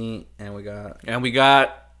Mexico beanie, and we got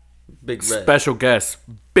Big red. special guest.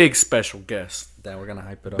 Big special guest. that. We're gonna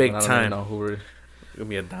hype it up. Big and I don't time. even know who we're. Give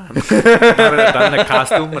me a Don. Don in a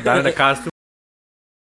costume. A Don in a costume.